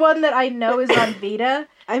 It's one that I know is on Vita,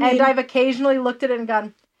 and I've occasionally looked at it and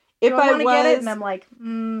gone, "Do I want to get it?" And I'm like,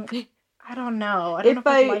 I don't know. I don't know if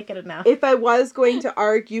I like it enough. If I was going to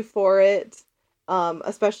argue for it.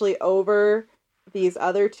 Especially over these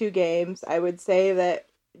other 2 games, I would say that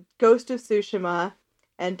Ghost of Tsushima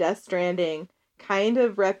and Death Stranding kind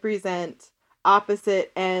of represent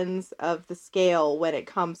opposite ends of the scale when it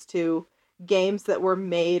comes to games that were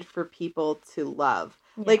made for people to love.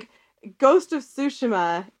 Yeah. Like, Ghost of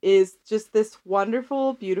Tsushima is just this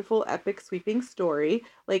wonderful, beautiful, epic, sweeping story.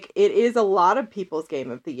 Like, it is a lot of people's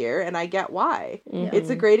game of the year, and I get why. Mm-hmm. It's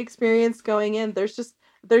a great experience going in. There's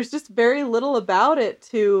just very little about it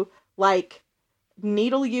to, like,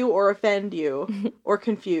 needle you or offend you or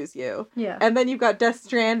confuse you. Yeah. And then you've got Death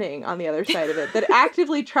Stranding on the other side of it that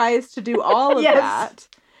actively tries to do all of that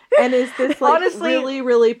and is this, like, honestly, really,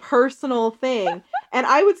 really personal thing. And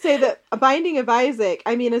I would say that Binding of Isaac,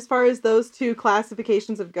 I mean, as far as those 2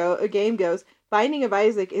 classifications of a game goes, Binding of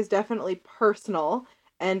Isaac is definitely personal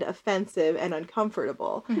and offensive and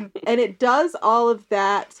uncomfortable. And it does all of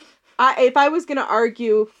that. If I was going to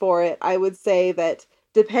argue for it, I would say that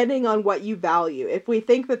depending on what you value, if we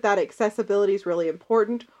think that accessibility is really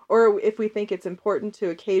important, or if we think it's important to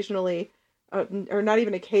occasionally, or not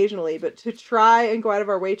even occasionally, but to try and go out of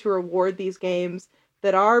our way to reward these games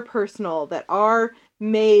that are personal, that are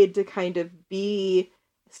made to kind of be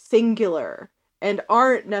singular, and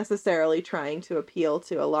aren't necessarily trying to appeal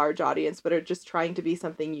to a large audience, but are just trying to be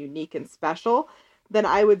something unique and special, then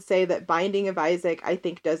I would say that Binding of Isaac, I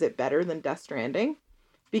think, does it better than Death Stranding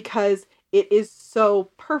because it is so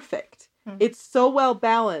perfect. Mm-hmm. It's so well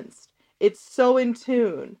balanced. It's so in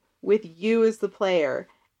tune with you as the player.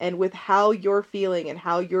 and with how you're feeling and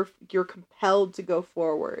how you're compelled to go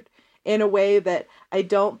forward in a way that I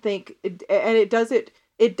don't think it does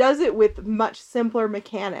it with much simpler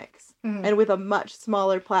mechanics and with a much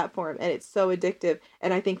smaller platform, and it's so addictive,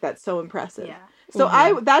 and I think that's so impressive. Yeah. So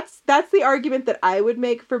that's the argument that I would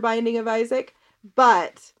make for Binding of Isaac,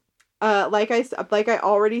 but like I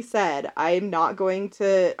already said, I'm not going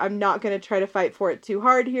to try to fight for it too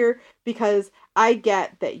hard here, because I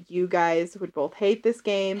get that you guys would both hate this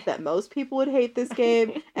game, that most people would hate this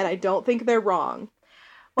game, and I don't think they're wrong.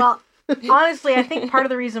 Well, honestly, I think part of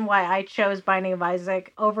the reason why I chose Binding of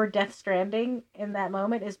Isaac over Death Stranding in that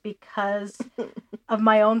moment is because of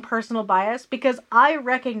my own personal bias, because I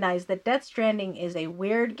recognize that Death Stranding is a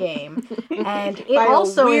weird game, and it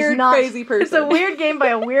also is not crazy person. It's a weird game by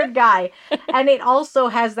a weird guy, and it also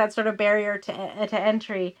has that sort of barrier to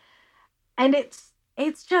entry, and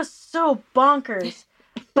it's just so bonkers,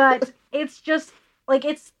 but it's just like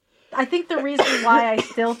I think the reason why I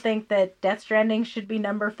still think that Death Stranding should be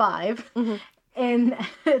number 5, and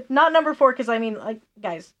not number 4, because I mean, like,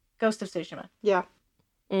 guys, Ghost of Tsushima. Yeah.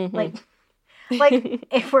 Like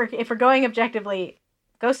if we're going objectively,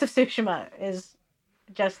 Ghost of Tsushima is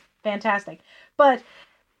just fantastic. But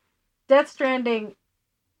Death Stranding,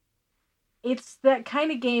 it's that kind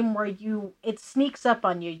of game where it sneaks up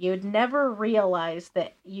on you. You'd never realize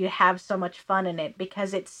that you have so much fun in it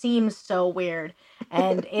because it seems so weird.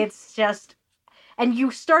 And it's just, and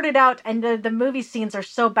you started out and the movie scenes are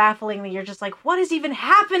so baffling that you're just like, what is even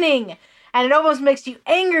happening? And it almost makes you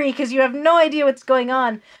angry because you have no idea what's going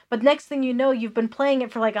on. But next thing you know, you've been playing it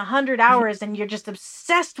for like 100 hours and you're just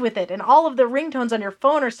obsessed with it. And all of the ringtones on your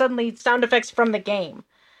phone are suddenly sound effects from the game.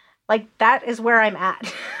 Like, that is where I'm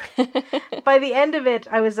at. By the end of it,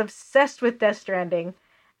 I was obsessed with Death Stranding.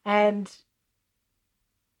 And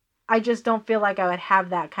I just don't feel like I would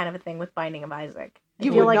have that kind of a thing with Binding of Isaac. I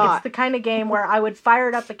feel like it's the kind of game where I would fire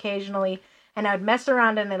it up occasionally and I would mess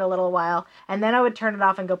around in it a little while, and then I would turn it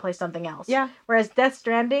off and go play something else. Yeah. Whereas Death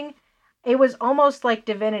Stranding, it was almost like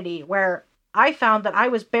Divinity, where I found that I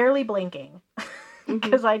was barely blinking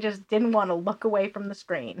because I just didn't want to look away from the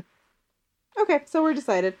screen. Okay, so we're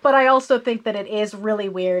decided. But I also think that it is really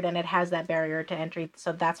weird and it has that barrier to entry,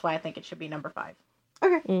 so that's why I think it should be number 5.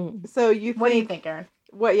 Okay. So what do you think, Aaron?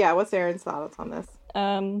 What's Aaron's thoughts on this?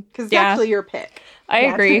 Because it's actually your pick. I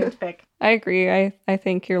agree. It's pick. I agree. I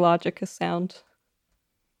think your logic is sound.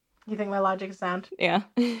 You think my logic is sound? Yeah.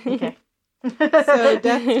 Okay. So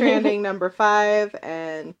Death Stranding number 5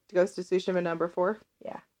 and Ghost of Tsushima number 4.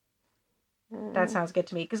 Yeah. That sounds good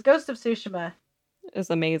to me. Because Ghost of Tsushima is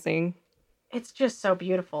amazing. It's just so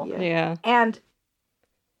beautiful. Yeah. And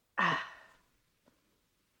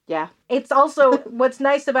yeah. It's also, what's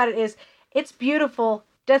nice about it is it's beautiful.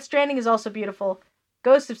 Death Stranding is also beautiful.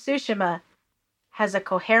 Ghost of Tsushima has a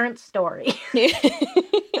coherent story.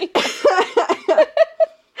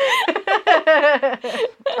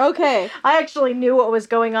 Okay. I actually knew what was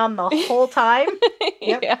going on the whole time.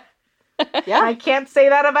 Yep. Yeah. Yeah. I can't say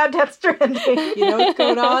that about Death Stranding. You know what's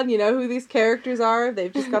going on. You know who these characters are.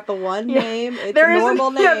 They've just got the one name. It's a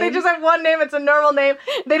normal name. Yeah, they just have one name. It's a normal name.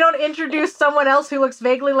 They don't introduce someone else who looks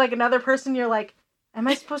vaguely like another person. You're like, am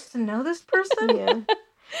I supposed to know this person? Yeah.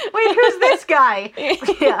 Wait, who's this guy?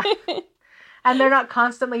 Yeah. And they're not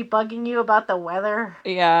constantly bugging you about the weather.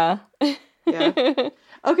 Yeah. Yeah.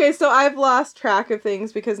 Okay, so I've lost track of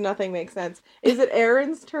things because nothing makes sense. Is it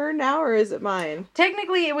Aaron's turn now, or is it mine?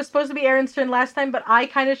 Technically, it was supposed to be Aaron's turn last time, but I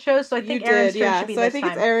kind of chose, so I think Aaron's turn should be so this I think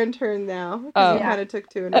time. it's Aaron's turn now, because you kind of took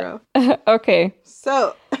 2 in a row. Okay.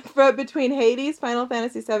 So, between Hades, Final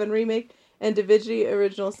Fantasy VII Remake, and Divinity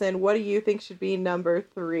Original Sin, what do you think should be number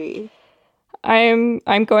 3?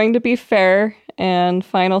 I'm going to be fair, and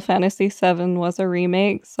Final Fantasy VII was a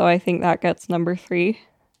remake, so I think that gets number 3.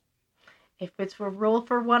 If it's a rule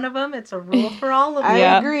for one of them, it's a rule for all of them.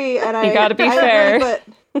 I agree, and you gotta be fair.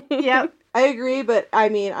 Yep. I agree, but I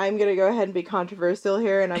mean, I'm gonna go ahead and be controversial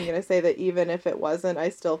here, and I'm gonna say that even if it wasn't, I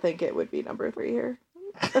still think it would be number 3 here.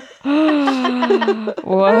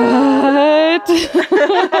 What?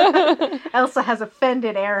 Elsa has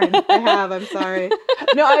offended Aaron. I have. I'm sorry.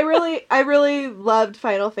 No, I really loved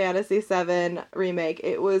Final Fantasy VII Remake.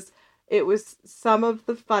 It was some of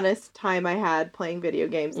the funnest time I had playing video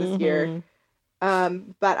games this year.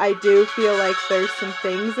 But I do feel like there's some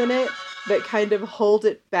things in it that kind of hold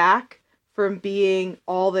it back from being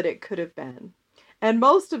all that it could have been. And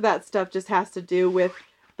most of that stuff just has to do with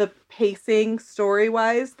the pacing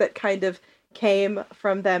story-wise that kind of came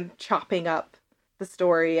from them chopping up the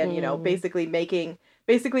story and, you know, basically making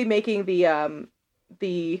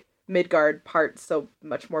the Midgard part so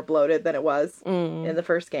much more bloated than it was in the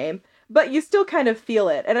first game. but you still kind of feel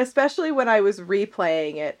it. And especially when I was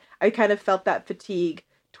replaying it, I kind of felt that fatigue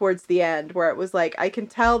towards the end where it was like, I can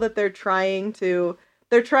tell that they're trying to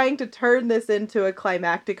turn this into a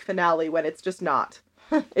climactic finale when it's just not.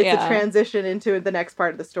 It's a transition into the next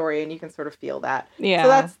part of the story, and you can sort of feel that. Yeah. So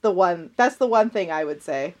that's the one thing I would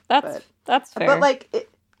say. That's fair.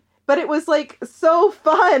 But it was like so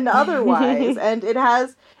fun otherwise, and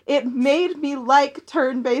it made me like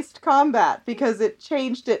turn-based combat because it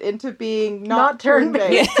changed it into being not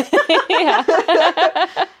turn-based.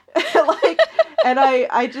 And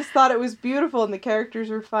I just thought it was beautiful and the characters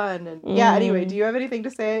were fun. And anyway, do you have anything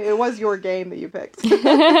to say? It was your game that you picked.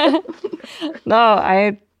 No,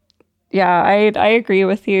 I agree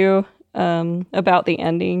with you about the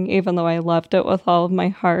ending, even though I loved it with all of my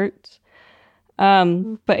heart.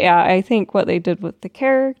 But yeah, I think what they did with the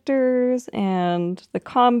characters and the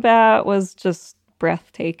combat was just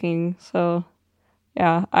breathtaking. So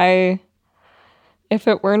yeah, if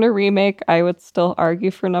it weren't a remake, I would still argue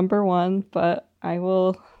for number one, but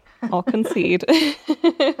I'll concede.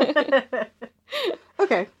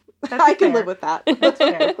 Okay. I can live with that. That's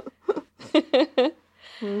fair.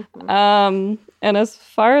 And as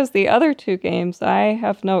far as the other two games, I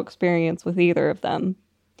have no experience with either of them.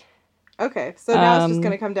 Okay, so now it's just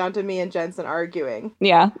going to come down to me and Jensen arguing.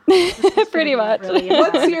 Yeah, pretty much. Really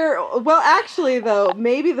well, actually, though,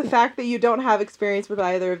 maybe the fact that you don't have experience with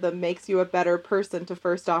either of them makes you a better person to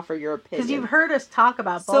first offer your opinion. Because you've heard us talk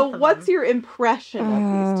about both of them. So what's your impression of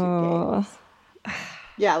these two games?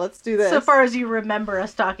 Yeah, let's do this. So far as you remember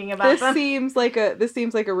us talking about them. This seems like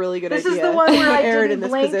a really good idea. This is the one where I Aaron didn't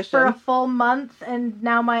blink for a full month, and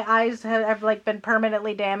now my eyes have like been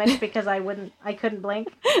permanently damaged because I couldn't blink.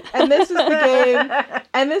 And this is the game.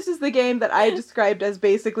 And this is the game that I described as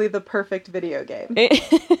basically the perfect video game.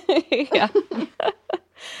 Yeah.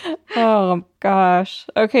 Oh gosh.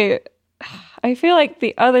 Okay. I feel like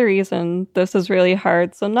the other reason this is really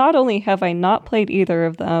hard. So not only have I not played either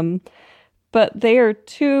of them, but they are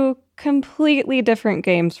two completely different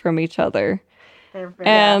games from each other. They're very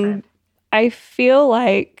different. I feel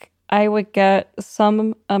like I would get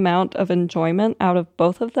some amount of enjoyment out of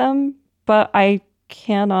both of them, but I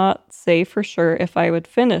cannot say for sure if I would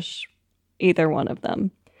finish either one of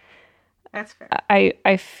them. That's fair.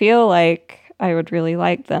 I feel like I would really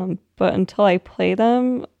like them, but until I play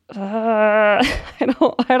them, I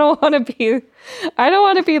don't want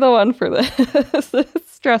to be the one for this.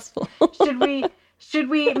 It's stressful. Should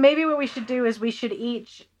we maybe what we should do is we should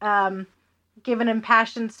each give an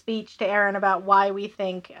impassioned speech to Aaron about why we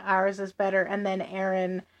think ours is better, and then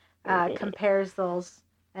Aaron compares those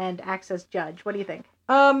and acts as judge. What do you think?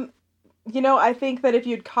 I think that if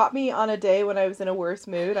you'd caught me on a day when I was in a worse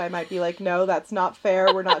mood, I might be like, no, that's not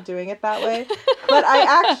fair. We're not doing it that way. But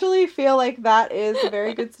I actually feel like that is a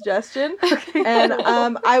very good suggestion. Okay. And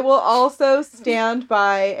I will also stand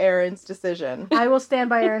by Aaron's decision. I will stand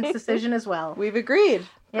by Aaron's decision as well. We've agreed.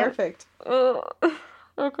 Yep. Perfect.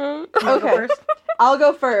 Okay. I'll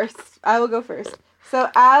go first. I will go first. So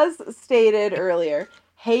as stated earlier,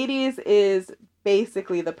 Hades is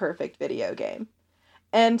basically the perfect video game.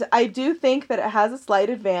 And I do think that it has a slight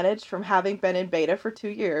advantage from having been in beta for 2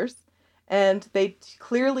 years. And they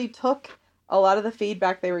clearly took a lot of the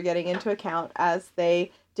feedback they were getting into account as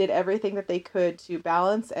they did everything that they could to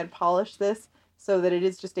balance and polish this so that it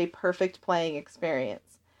is just a perfect playing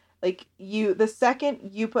experience. Like, the second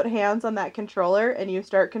you put hands on that controller and you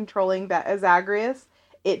start controlling that Zagreus,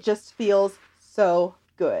 it just feels so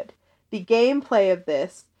good. The gameplay of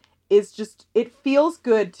this is just, it feels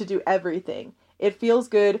good to do everything. It feels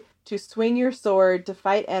good to swing your sword, to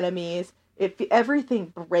fight enemies. Everything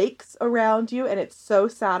breaks around you, and it's so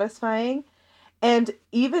satisfying. And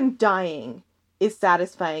even dying is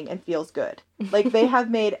satisfying and feels good. Like, they have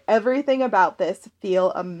made everything about this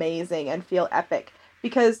feel amazing and feel epic.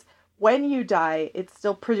 Because when you die, it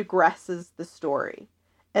still progresses the story.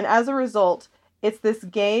 And as a result, it's this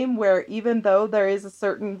game where even though there is a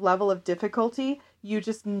certain level of difficulty, you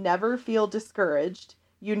just never feel discouraged.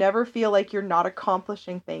 You never feel like you're not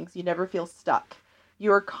accomplishing things. You never feel stuck.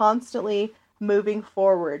 You are constantly moving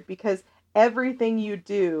forward because everything you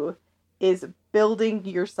do is building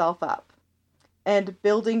yourself up and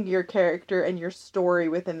building your character and your story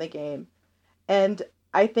within the game. And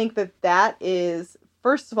I think that is,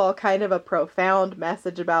 first of all, kind of a profound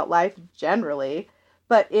message about life generally,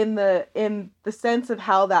 but in the sense of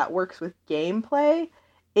how that works with gameplay,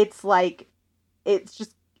 it's like, it's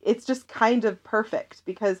just kind of perfect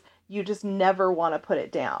because you just never want to put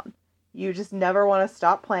it down. You just never want to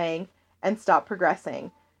stop playing and stop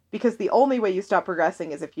progressing because the only way you stop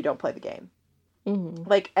progressing is if you don't play the game. Mm-hmm.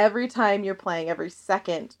 Like, every time you're playing, every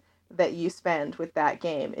second that you spend with that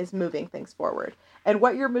game is moving things forward. And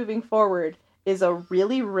what you're moving forward is a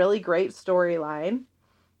really, really great storyline.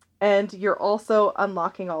 And you're also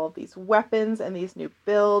unlocking all of these weapons and these new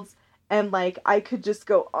builds. And, like, I could just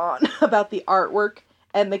go on about the artwork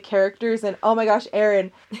and the characters. And, oh my gosh,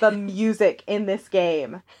 Erin, the music in this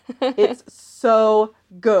game. It's so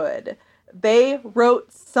good. They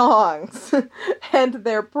wrote songs. And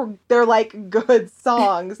they're like, good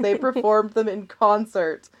songs. They performed them in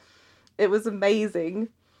concert. It was amazing.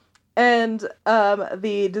 And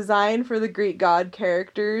the design for the Greek god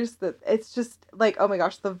characters, it's just like, oh my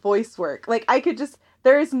gosh, the voice work. Like,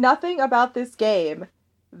 there is nothing about this game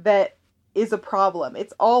that is a problem.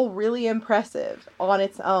 It's all really impressive on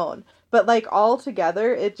its own. But, like, all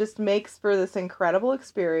together, it just makes for this incredible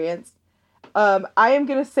experience. I am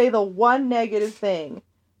going to say the one negative thing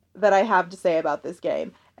that I have to say about this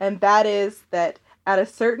game. And that is that at a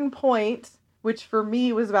certain point, which for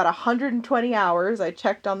me was about 120 hours, I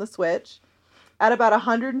checked on the Switch. At about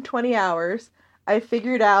 120 hours, I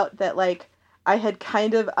figured out that, like, I had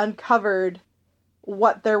kind of uncovered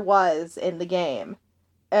what there was in the game.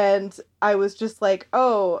 And I was just like,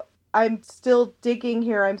 oh, I'm still digging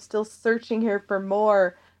here, I'm still searching here for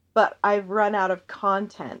more, but I've run out of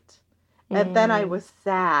content. And then I was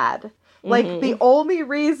sad. Like, the only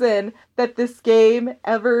reason that this game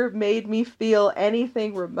ever made me feel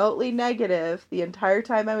anything remotely negative the entire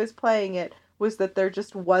time I was playing it was that there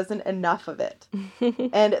just wasn't enough of it.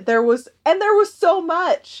 and there was so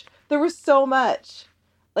much. There was so much.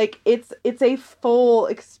 Like, it's a full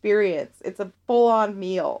experience. It's a full-on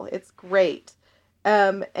meal. It's great.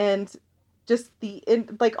 And just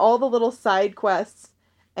all the little side quests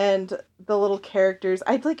and the little characters.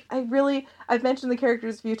 I've mentioned the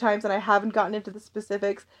characters a few times and I haven't gotten into the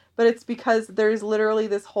specifics, but it's because there's literally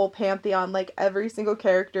this whole pantheon. Like, every single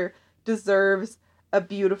character deserves a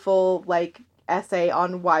beautiful, like, essay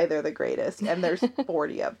on why they're the greatest, and there's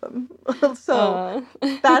 40 of them. So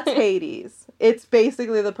that's Hades. It's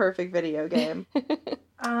basically the perfect video game.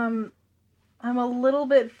 I'm a little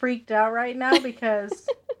bit freaked out right now because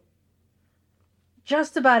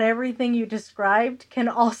just about everything you described can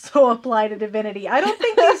also apply to Divinity. I don't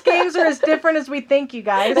think these games are as different as we think, you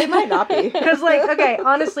guys. They might not be. Because, like, okay,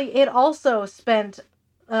 honestly, it also spent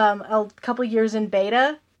a couple years in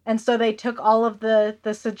beta, and so they took all of the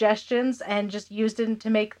suggestions and just used it to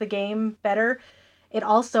make the game better. It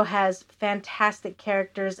also has fantastic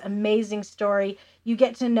characters, amazing story. You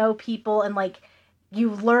get to know people and, like,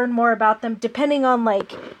 you learn more about them depending on,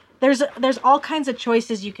 like, there's all kinds of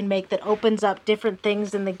choices you can make that opens up different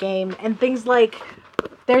things in the game. And things like,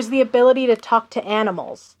 there's the ability to talk to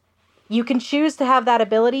animals. You can choose to have that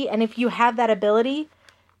ability, and if you have that ability,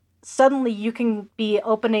 suddenly you can be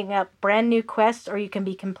opening up brand new quests, or you can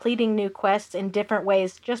be completing new quests in different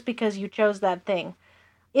ways just because you chose that thing.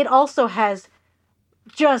 It also has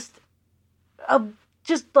just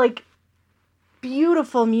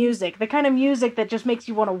beautiful music. The kind of music that just makes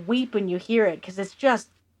you want to weep when you hear it, because it's just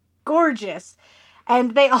gorgeous.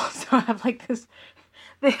 And they also have, like,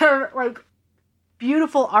 they have, like,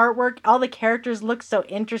 beautiful artwork. All the characters look so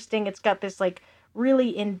interesting. It's got this, like,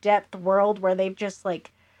 really in-depth world where it's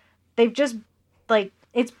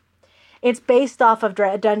based off of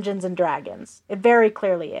Dungeons and Dragons. It very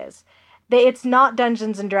clearly is. It's not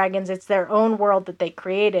Dungeons and Dragons, it's their own world that they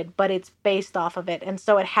created, but it's based off of it. And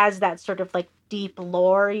so it has that sort of, like, deep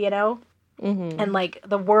lore, you know? Mm-hmm. And, like,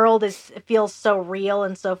 the world feels so real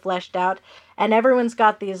and so fleshed out. And everyone's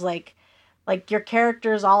got these, like your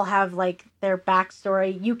characters all have, like, their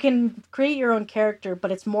backstory. You can create your own character,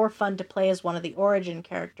 but it's more fun to play as one of the origin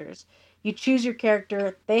characters. You choose your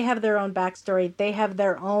character, they have their own backstory, they have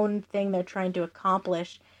their own thing they're trying to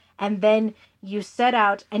accomplish, and then you set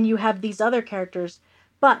out and you have these other characters.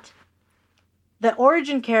 But the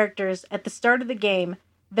origin characters at the start of the game,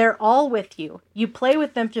 they're all with you. You play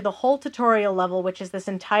with them through the whole tutorial level, which is this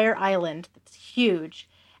entire island that's huge.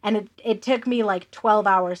 And it took me like 12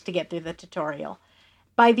 hours to get through the tutorial.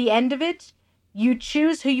 By the end of it, you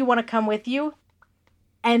choose who you want to come with you,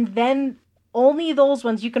 and then only those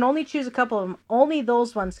ones, you can only choose a couple of them, only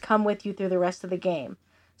those ones come with you through the rest of the game.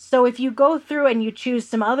 So if you go through and you choose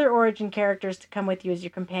some other origin characters to come with you as your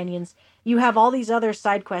companions, you have all these other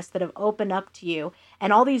side quests that have opened up to you,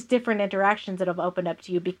 and all these different interactions that have opened up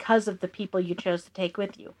to you because of the people you chose to take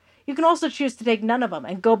with you. You can also choose to take none of them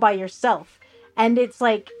and go by yourself. And it's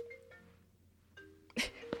like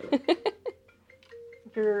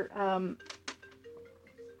your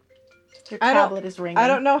tablet is ringing. I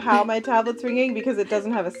don't know how my tablet's ringing because it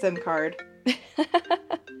doesn't have a SIM card.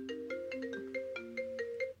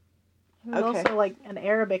 It was also like an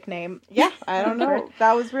Arabic name. Yeah, I don't know.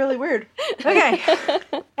 That was really weird. Okay.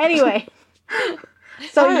 Anyway.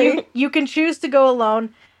 So you can choose to go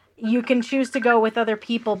alone. You can choose to go with other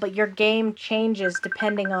people, but your game changes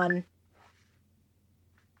depending on...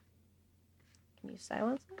 Can you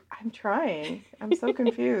silence it? I'm trying. I'm so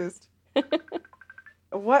confused.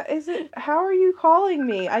 What is it? How are you calling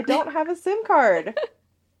me? I don't have a SIM card.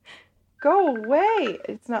 Go away.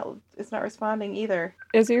 It's not responding either.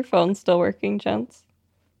 Is your phone still working, gents?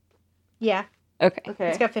 Yeah. Okay.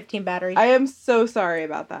 It's got 15 batteries. I am so sorry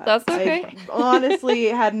about that. That's okay. I honestly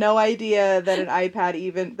had no idea that an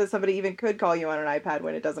iPad that somebody even could call you on an iPad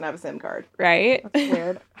when it doesn't have a SIM card. Right? That's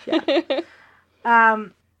weird. Yeah.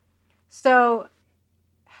 So,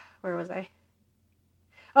 where was I?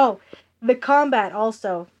 Oh, the combat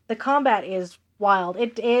also. The combat is wild.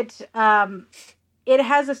 It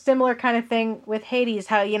has a similar kind of thing with Hades,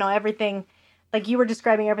 how, everything, like you were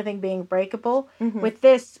describing everything being breakable. Mm-hmm. With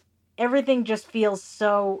this, everything just feels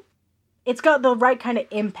so... It's got the right kind of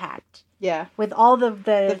impact. Yeah. With all the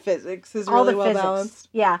physics is all really the well physics. balanced.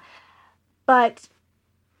 Yeah. But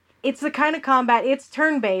it's the kind of combat, it's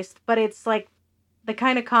turn-based, but it's like the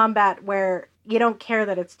kind of combat where you don't care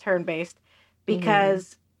that it's turn-based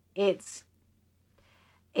because it's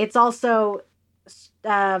also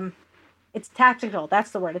it's tactical.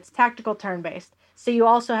 That's the word. It's tactical turn-based. So you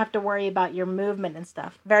also have to worry about your movement and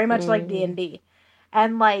stuff. Very much like D&D.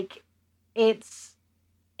 And like it's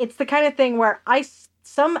the kind of thing where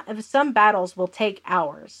some battles will take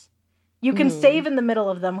hours. You can save in the middle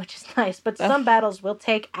of them, which is nice, but some battles will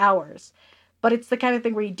take hours. But it's the kind of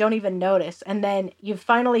thing where you don't even notice. And then you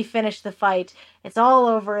finally finish the fight. It's all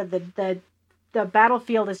over. The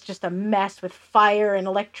battlefield is just a mess with fire and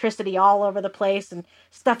electricity all over the place. And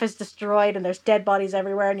stuff is destroyed and there's dead bodies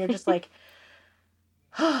everywhere. And you're just like...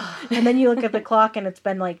 And then you look at the clock and it's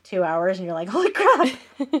been like 2 hours and you're like, holy crap!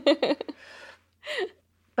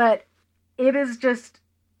 But it is just...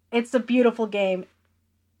 It's a beautiful game.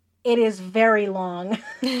 It is very long.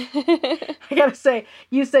 I gotta say,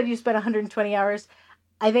 you said you spent 120 hours.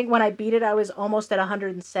 I think when I beat it, I was almost at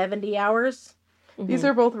 170 hours. These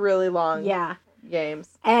are both really long games.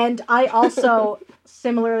 And I also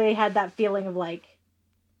similarly had that feeling of like,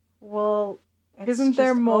 well, isn't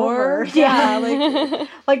there more? Yeah.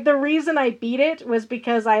 Like the reason I beat it was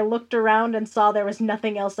because I looked around and saw there was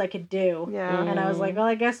nothing else I could do. Yeah. And I was like, well,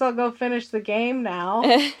 I guess I'll go finish the game now.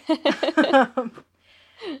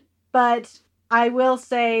 But I will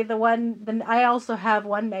say I also have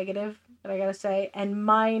one negative that I gotta say, and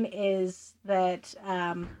mine is that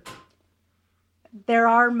there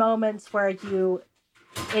are moments where it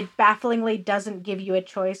bafflingly doesn't give you a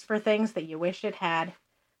choice for things that you wish it had.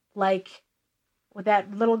 Like with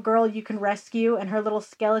that little girl you can rescue and her little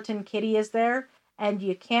skeleton kitty is there, and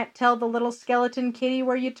you can't tell the little skeleton kitty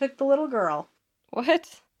where you took the little girl.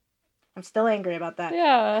 What? I'm still angry about that.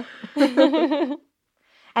 Yeah.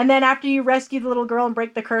 And then after you rescue the little girl and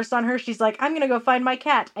break the curse on her, she's like, I'm going to go find my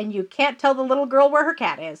cat. And you can't tell the little girl where her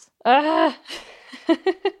cat is.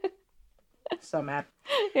 So mad.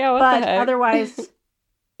 Yeah, but the heck? Otherwise,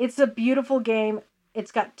 it's a beautiful game.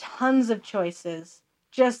 It's got tons of choices.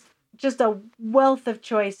 Just a wealth of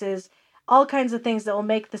choices. All kinds of things that will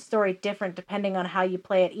make the story different depending on how you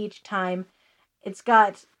play it each time.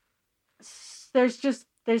 There's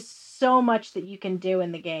so much that you can do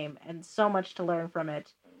in the game and so much to learn from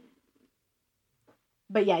it.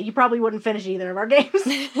 But yeah, you probably wouldn't finish either of our games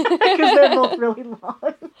because they're both really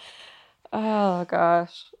long. Oh,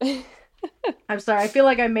 gosh. I'm sorry. I feel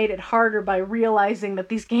like I made it harder by realizing that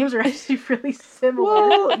these games are actually really similar.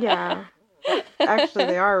 Well, yeah. Actually,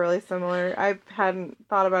 they are really similar. I hadn't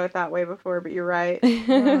thought about it that way before, but you're right.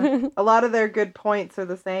 Yeah. A lot of their good points are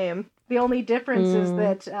the same. The only difference is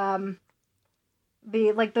that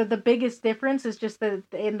the biggest difference is just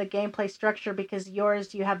in the gameplay structure, because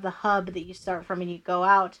yours, you have the hub that you start from and you go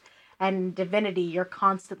out, and Divinity, you're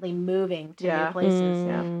constantly moving to new places.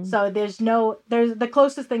 Yeah. So there's the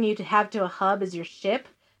closest thing you have to a hub is your ship,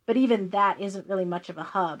 but even that isn't really much of a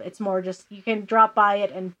hub. It's more just you can drop by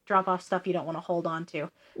it and drop off stuff you don't want to hold on to.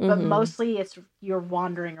 But mostly you're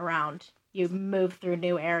wandering around. You move through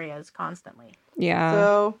new areas constantly. Yeah.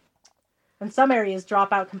 So, and some areas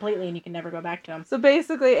drop out completely and you can never go back to them. So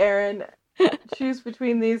basically, Aaron, choose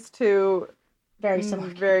between these two very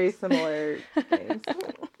similar games.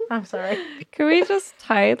 I'm sorry. Can we just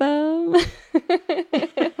tie them?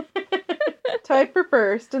 Tied for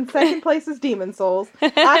first, and second place is Demon Souls.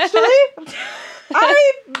 Actually,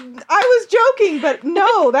 I I was joking, but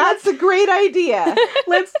no, that's a great idea.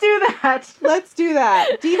 Let's do that. Let's do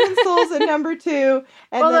that. Demon Souls at number 2,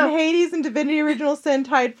 and then Hades and Divinity Original Sin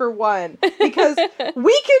tied for 1. Because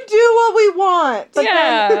we can do what we want.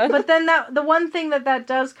 But then the one thing that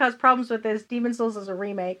does cause problems with is Demon Souls is a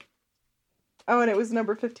remake. Oh, and it was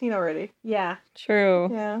number 15 already. Yeah. True.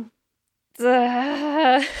 Yeah.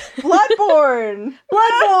 Bloodborne.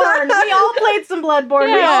 We all played some Bloodborne.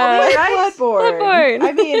 Yeah. We all played, right? Bloodborne.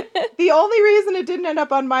 I mean, the only reason it didn't end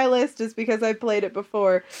up on my list is because I played it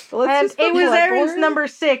before. But let's and it was Aaron's number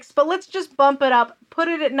 6, but let's just bump it up, put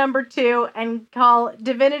it at number 2, and call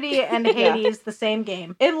Divinity and Hades the same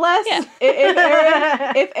game. Unless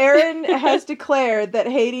if Aaron has declared that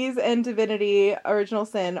Hades and Divinity Original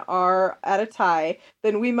Sin are at a tie,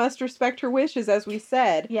 then we must respect her wishes, as we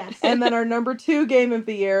said. Yes. And then our number 2 game of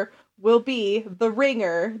the year will be The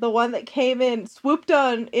Ringer, the one that came in, swooped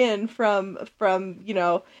on in from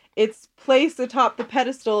its place atop the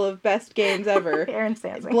pedestal of best games ever. Aaron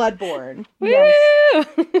Sansa. Bloodborne. Yes.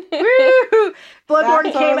 Woo! Bloodborne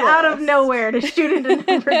That's came our of list. nowhere to shoot into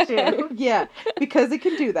number 2. Yeah, because it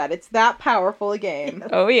can do that. It's that powerful a game.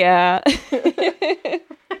 Oh, yeah. I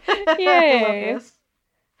Yay. love this.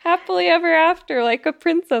 Happily ever after, like a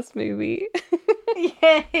princess movie.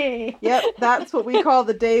 Yay! Yep, that's what we call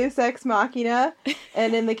the Deus Ex Machina.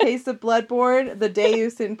 And in the case of Bloodborne, the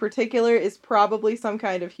Deus in particular is probably some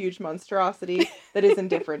kind of huge monstrosity that is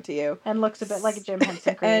indifferent to you. And looks a bit like a Jim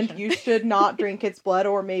Henson creation. And you should not drink its blood,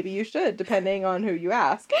 or maybe you should, depending on who you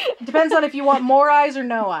ask. It depends on if you want more eyes or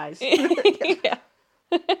no eyes. Yeah.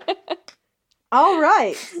 All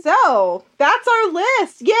right, so that's our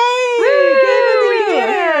list. Yay! Woo! Game of the We did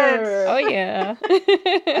year! it! Oh, yeah.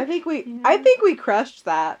 I think we crushed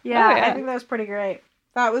that. Yeah, Oh, yeah. I think that was pretty great.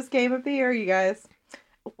 That was Game of the Year, you guys.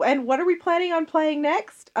 And what are we planning on playing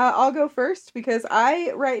next? I'll go first because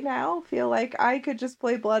I, right now, feel like I could just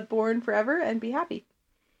play Bloodborne forever and be happy.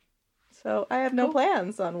 So I have no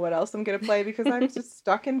plans on what else I'm going to play because I'm just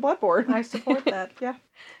stuck in Bloodborne. I support that. Yeah.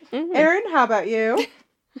 Mhm. Aaron, how about you?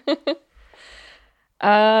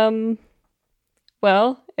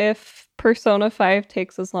 Well, if Persona 5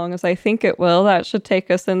 takes as long as I think it will, that should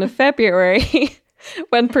take us into February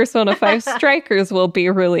when Persona 5 Strikers will be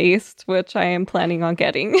released, which I am planning on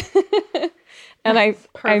getting. And I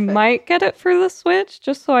Perfect. might get it for the Switch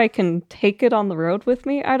just so I can take it on the road with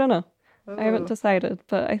me. I don't know. I haven't Ooh. decided,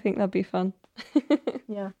 but I think that'd be fun.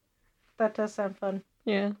 Yeah, that does sound fun.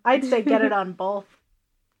 Yeah. I'd say get it on both.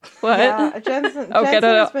 What? Yeah, Jensen, Oh, get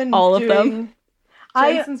Jensen's it, been all of doing, them?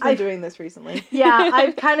 Jensen's been I- doing this recently. Yeah,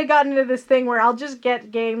 I've kind of gotten into this thing where I'll just get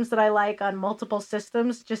games that I like on multiple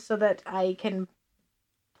systems just so that I can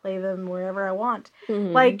play them wherever I want.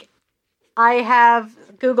 Mhm. Like, I have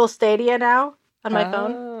Google Stadia now on my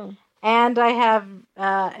phone, Oh. and I have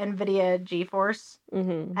NVIDIA GeForce,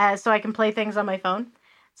 Mhm. so I can play things on my phone.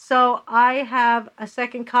 So I have a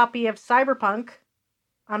second copy of Cyberpunk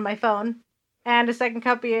on my phone, and a second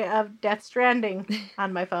copy of Death Stranding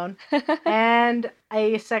on my phone, and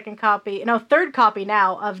a third copy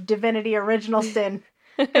now of Divinity Original Sin,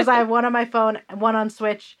 because I have one on my phone, one on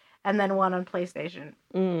Switch, and then one on PlayStation.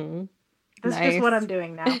 Mm. That's just Nice. what I'm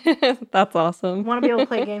doing now. That's awesome. Want to be able to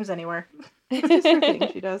play games anywhere. It's just her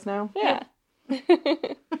thing she does now. Yeah.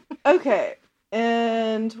 Okay,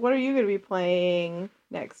 and what are you going to be playing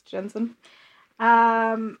next, Jensen?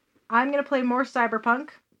 I'm gonna play more Cyberpunk.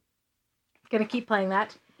 Gonna keep playing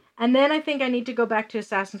that, and then I think I need to go back to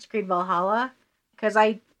Assassin's Creed Valhalla because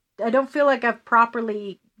I don't feel like I've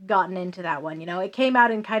properly gotten into that one. You know, it came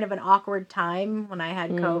out in kind of an awkward time when I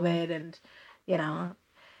had COVID, and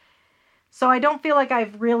so I don't feel like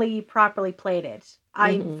I've really properly played it.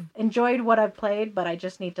 I've enjoyed what I've played, but I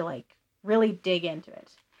just need to really dig into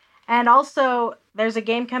it. And also, there's a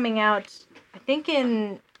game coming out. I think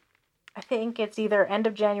it's either end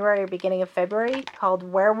of January or beginning of February called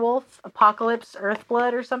Werewolf Apocalypse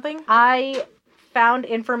Earthblood or something. I found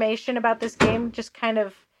information about this game just kind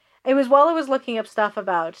of... It was while I was looking up stuff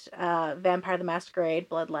about Vampire the Masquerade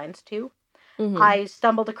Bloodlines 2. Mhm. I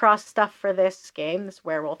stumbled across stuff for this game, this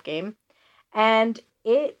werewolf game. And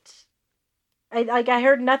I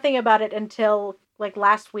heard nothing about it until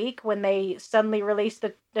last week when they suddenly released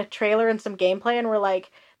a trailer and some gameplay and were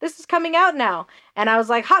like, this is coming out now. And I was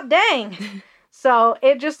like, hot dang. So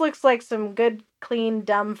it just looks like some good, clean,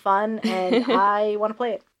 dumb fun. And I want to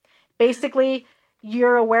play it. Basically,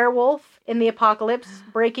 you're a werewolf in the apocalypse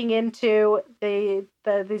breaking into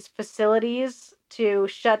these facilities to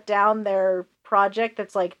shut down their project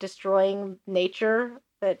that's destroying nature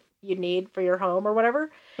that you need for your home or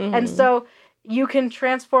whatever. And so you can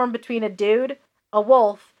transform between a dude, a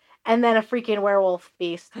wolf, and then a freaking werewolf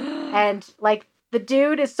beast. And like the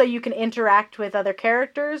dude is so you can interact with other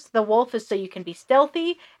characters, the wolf is so you can be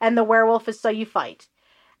stealthy, and the werewolf is so you fight.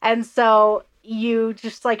 And so you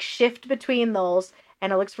just like shift between those,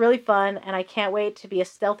 and it looks really fun, and I can't wait to be a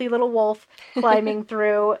stealthy little wolf climbing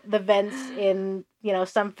through the vents in, you know,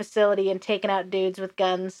 some facility and taking out dudes with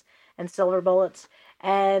guns and silver bullets.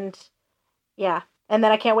 And yeah. And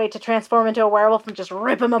then I can't wait to transform into a werewolf and just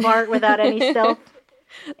rip him apart without any stealth.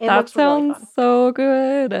 That sounds really so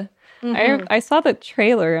good. Mm-hmm. I saw the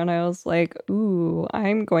trailer and I was like, ooh,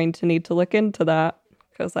 I'm going to need to look into that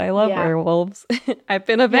because I love werewolves. I've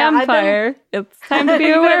been a vampire. It's time to be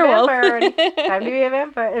a werewolf. Time to be a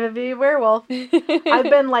vampire. To be a werewolf. I've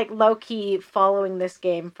been like low key following this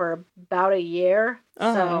game for about a year,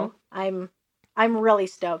 so I'm really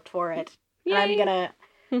stoked for it. Yay. And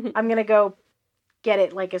I'm gonna go get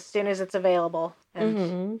it like as soon as it's available.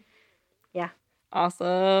 And yeah.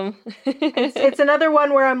 Awesome. it's another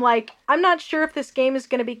one where I'm like, I'm not sure if this game is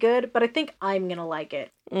going to be good, but I think I'm going to like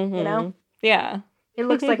it. You know? Yeah. It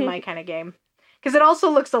looks like my kind of game. Because it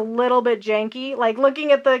also looks a little bit janky. Like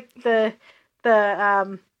looking at the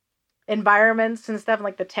environments and stuff,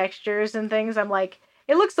 like the textures and things, I'm like,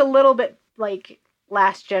 it looks a little bit like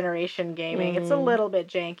last generation gaming. It's a little bit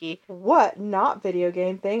janky. What not video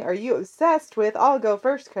game thing are you obsessed with? I'll go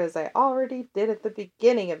first because I already did at the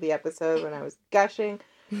beginning of the episode when I was gushing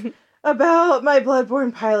about my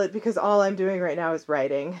Bloodborne pilot, because all I'm doing right now is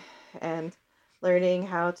writing and learning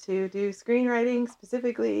how to do screenwriting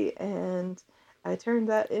specifically, and I turned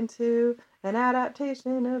that into an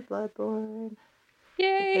adaptation of Bloodborne.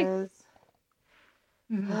 Yay!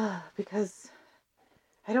 Because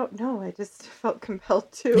I don't know, I just felt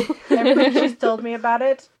compelled to. Everybody just told me about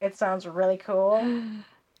it. It sounds really cool.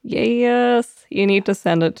 Yes. You need to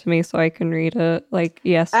send it to me so I can read it like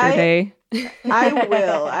yesterday.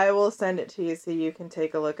 I will send it to you so you can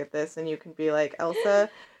take a look at this and you can be like, Elsa,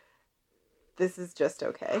 this is just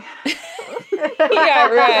okay. Yeah,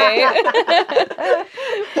 right.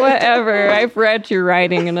 Whatever. I've read your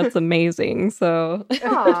writing and it's amazing, so.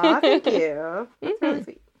 Aw, thank you. That's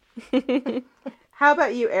really sweet. How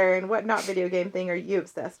about you, Erin? What not video game thing are you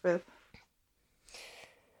obsessed with?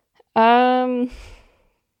 Once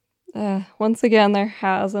again, there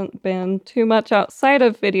hasn't been too much outside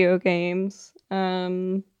of video games.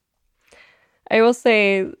 I will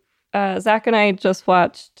say, Zach and I just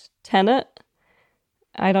watched Tenet.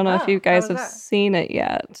 I don't know if you guys have seen it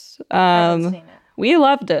yet. I haven't seen it. We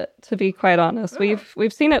loved it, to be quite honest.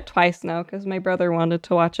 We've seen it twice now because my brother wanted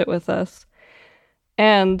to watch it with us.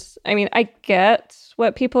 And I mean, I get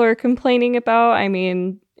what people are complaining about. I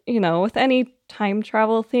mean, you know, with any time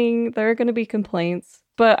travel thing, there are going to be complaints.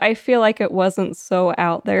 But I feel like it wasn't so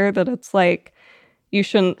out there that it's like, you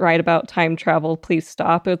shouldn't write about time travel, please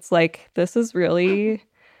stop. It's like, this is really,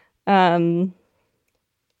 what's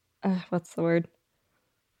the word?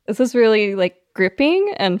 This is really like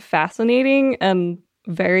gripping and fascinating and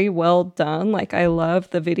very well done. Like, I love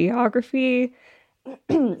the videography.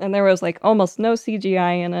 And there was like almost no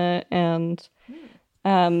CGI in it, and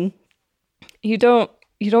you don't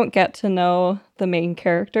get to know the main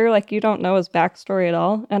character. Like, you don't know his backstory at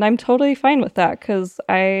all, and I'm totally fine with that because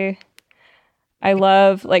I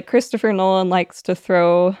love, like, Christopher Nolan likes to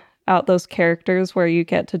throw out those characters where you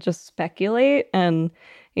get to just speculate and,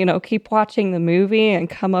 you know, keep watching the movie and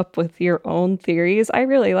come up with your own theories. I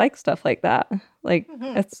really like stuff like that. Like,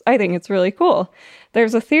 I think it's really cool.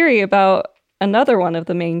 There's a theory about another one of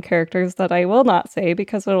the main characters that I will not say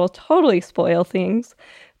because it will totally spoil things.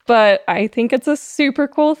 But I think it's a super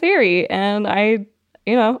cool theory, and I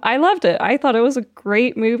loved it. I thought it was a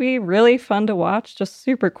great movie, really fun to watch, just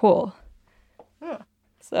super cool.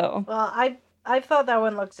 So. Well, I thought that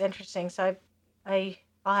one looks interesting, so I'll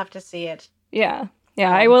have to see it. Yeah.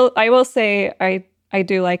 I will say I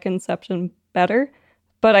do like Inception better,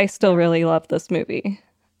 but I still really love this movie.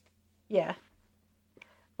 Yeah.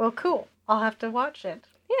 Well, cool. I'll have to watch it.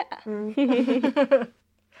 Yeah.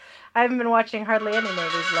 I haven't been watching hardly any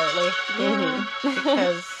movies lately.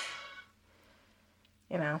 Because,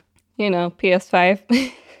 you know,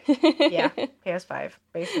 PS5. Yeah, PS5.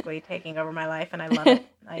 Basically taking over my life, and I love it.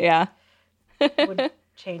 Yeah. Would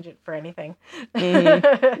change it for anything.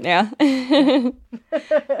 Yeah. Yeah.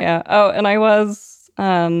 Oh, and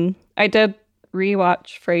I did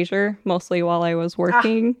rewatch Frasier, mostly while I was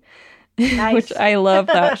working. Nice. Which I love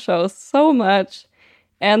that show so much.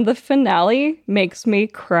 And the finale makes me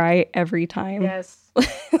cry every time. Yes.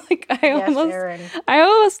 Like I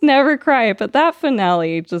almost never cry, but that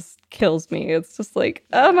finale just kills me. It's just like,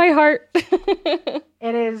 oh, my heart. It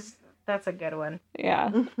is That's a good one.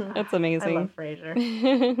 Yeah, that's I amazing. love Frasier.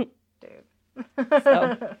 Dude.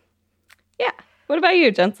 So. Yeah. What about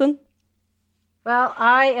you, Jensen? Well,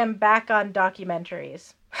 I am back on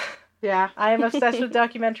documentaries. Yeah. I am obsessed with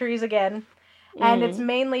documentaries again. And it's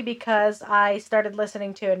mainly because I started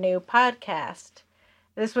listening to a new podcast.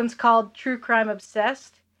 This one's called True Crime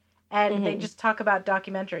Obsessed. And they just talk about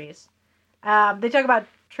documentaries. They talk about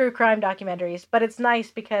true crime documentaries. But it's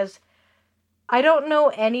nice because I don't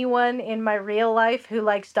know anyone in my real life who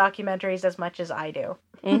likes documentaries as much as I do.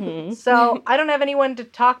 So I don't have anyone to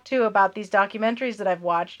talk to about these documentaries that I've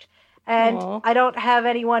watched. And I don't have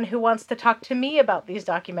anyone who wants to talk to me about these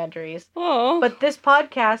documentaries. But this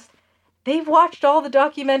podcast, they've watched all the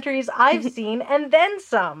documentaries I've seen and then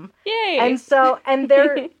some. Yay! And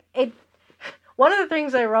they're... One of the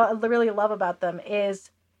things I really love about them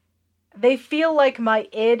is they feel like my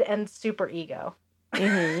id and super ego.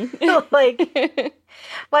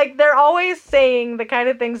 like they're always saying the kind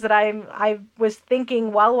of things that I was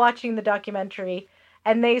thinking while watching the documentary,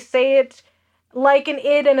 and they say it like an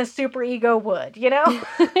id and a super ego would, you know?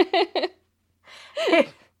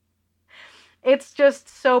 It's just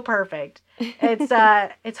so perfect. It's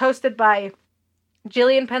hosted by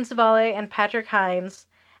Jillian Pensavalle and Patrick Hines,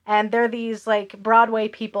 and they're these like Broadway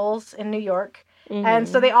peoples in New York. And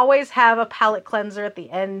so they always have a palate cleanser at the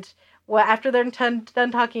end. Well, after they're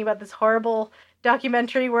done talking about this horrible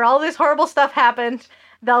documentary where all this horrible stuff happened,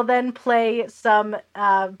 they'll then play some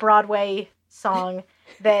Broadway song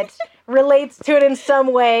that relates to it in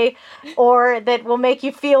some way or that will make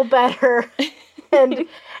you feel better. And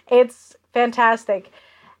it's fantastic.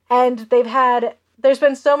 And there's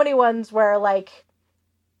been so many ones where like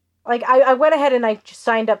I went ahead and I just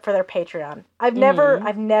signed up for their Patreon. I've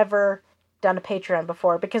never done a Patreon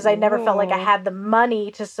before because I never felt like I had the money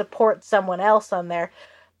to support someone else on there.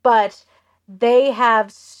 But they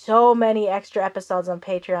have so many extra episodes on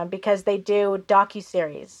Patreon because they do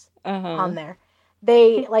docuseries on there.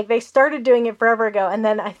 They started doing it forever ago, and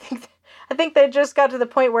then I think they just got to the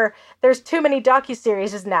point where there's too many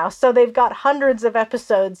docuseries now, so they've got hundreds of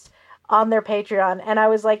episodes on their Patreon. And I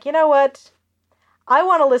was like, you know what? I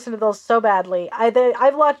want to listen to those so badly.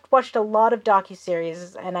 I've watched a lot of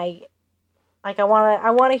docuseries, and I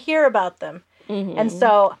want to hear about them. And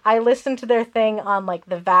so I listened to their thing on like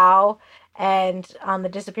The Vow and on the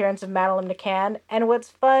disappearance of Madeleine McCann. And what's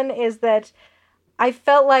fun is that I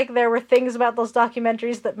felt like there were things about those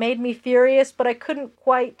documentaries that made me furious, but I couldn't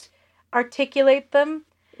quite articulate them.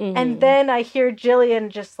 And then I hear Jillian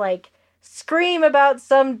just like scream about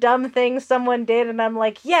some dumb thing someone did, and I'm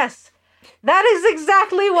like, yes, that is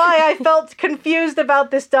exactly why I felt confused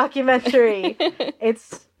about this documentary.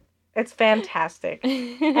 It's fantastic.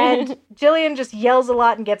 And Jillian just yells a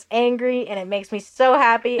lot and gets angry, and it makes me so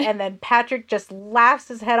happy. And then Patrick just laughs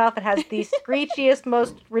his head off and has the screechiest,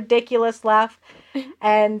 most ridiculous laugh.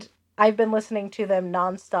 And I've been listening to them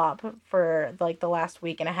nonstop for like the last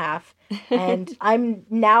week and a half. And I'm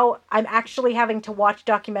actually having to watch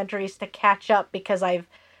documentaries to catch up because I've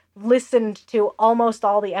listened to almost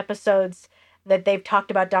all the episodes that they've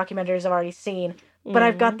talked about documentaries I've already seen. But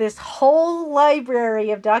I've got this whole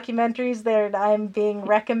library of documentaries that I'm being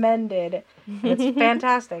recommended. It's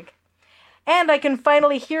fantastic. And I can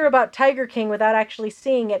finally hear about Tiger King without actually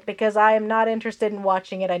seeing it because I am not interested in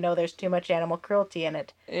watching it. I know there's too much animal cruelty in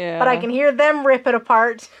it. Yeah. But I can hear them rip it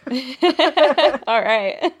apart. All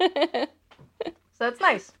right. So it's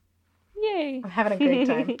nice. Yay. I'm having a great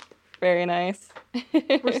time. Very nice.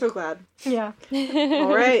 We're so glad. Yeah.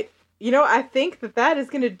 All right. I think that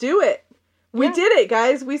is going to do it. We did it,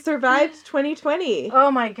 guys. We survived 2020.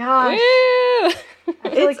 Oh my gosh. Woo! I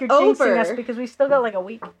feel like you're jinxing us because we still got like a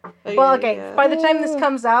week. Well, okay. Yeah. By the time this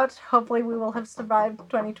comes out, hopefully we will have survived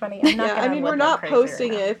 2020. We're not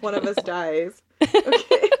posting it if one of us dies.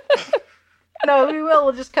 Okay. No, we will.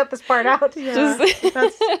 We'll just cut this part out. Yeah.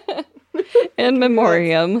 In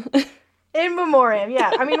memoriam. In memoriam,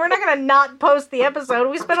 yeah. I mean, we're not going to not post the episode.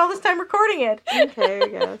 We spent all this time recording it. Okay, I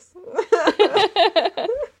guess.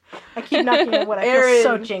 I keep knocking on wood. I feel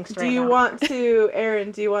so jinxed right now.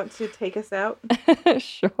 Erin, do you want to take us out?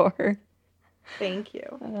 Sure. Thank you.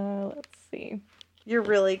 Let's see. You're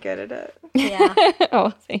really good at it. Yeah.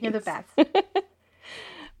 Oh, thanks. You're the best.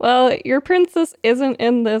 Well, your princess isn't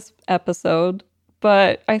in this episode,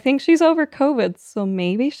 but I think she's over COVID, so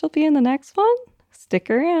maybe she'll be in the next one. Stick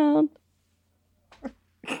around.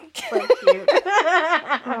 So cute.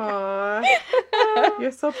 Aww.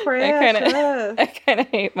 You're so precious. I kind of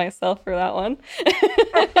hate myself for that one.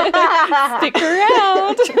 Stick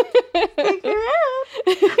around. Stick around.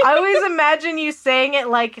 I always imagine you saying it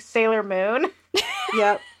like Sailor Moon.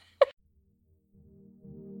 Yep.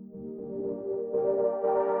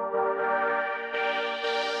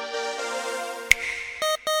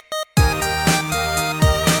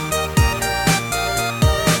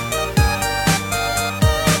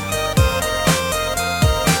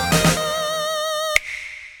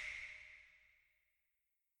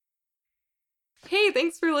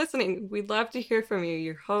 thanks for listening. We'd love to hear from you,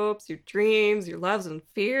 your hopes, your dreams, your loves and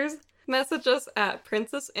fears. Message us at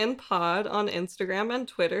Princess in Pod on Instagram and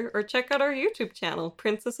Twitter, or check out our YouTube channel,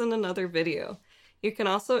 Princess in Another Video. You can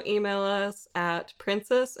also email us at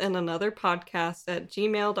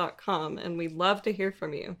princessinanotherpodcast@gmail.com, and we'd love to hear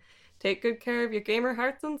from you. Take good care of your gamer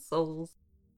hearts and souls.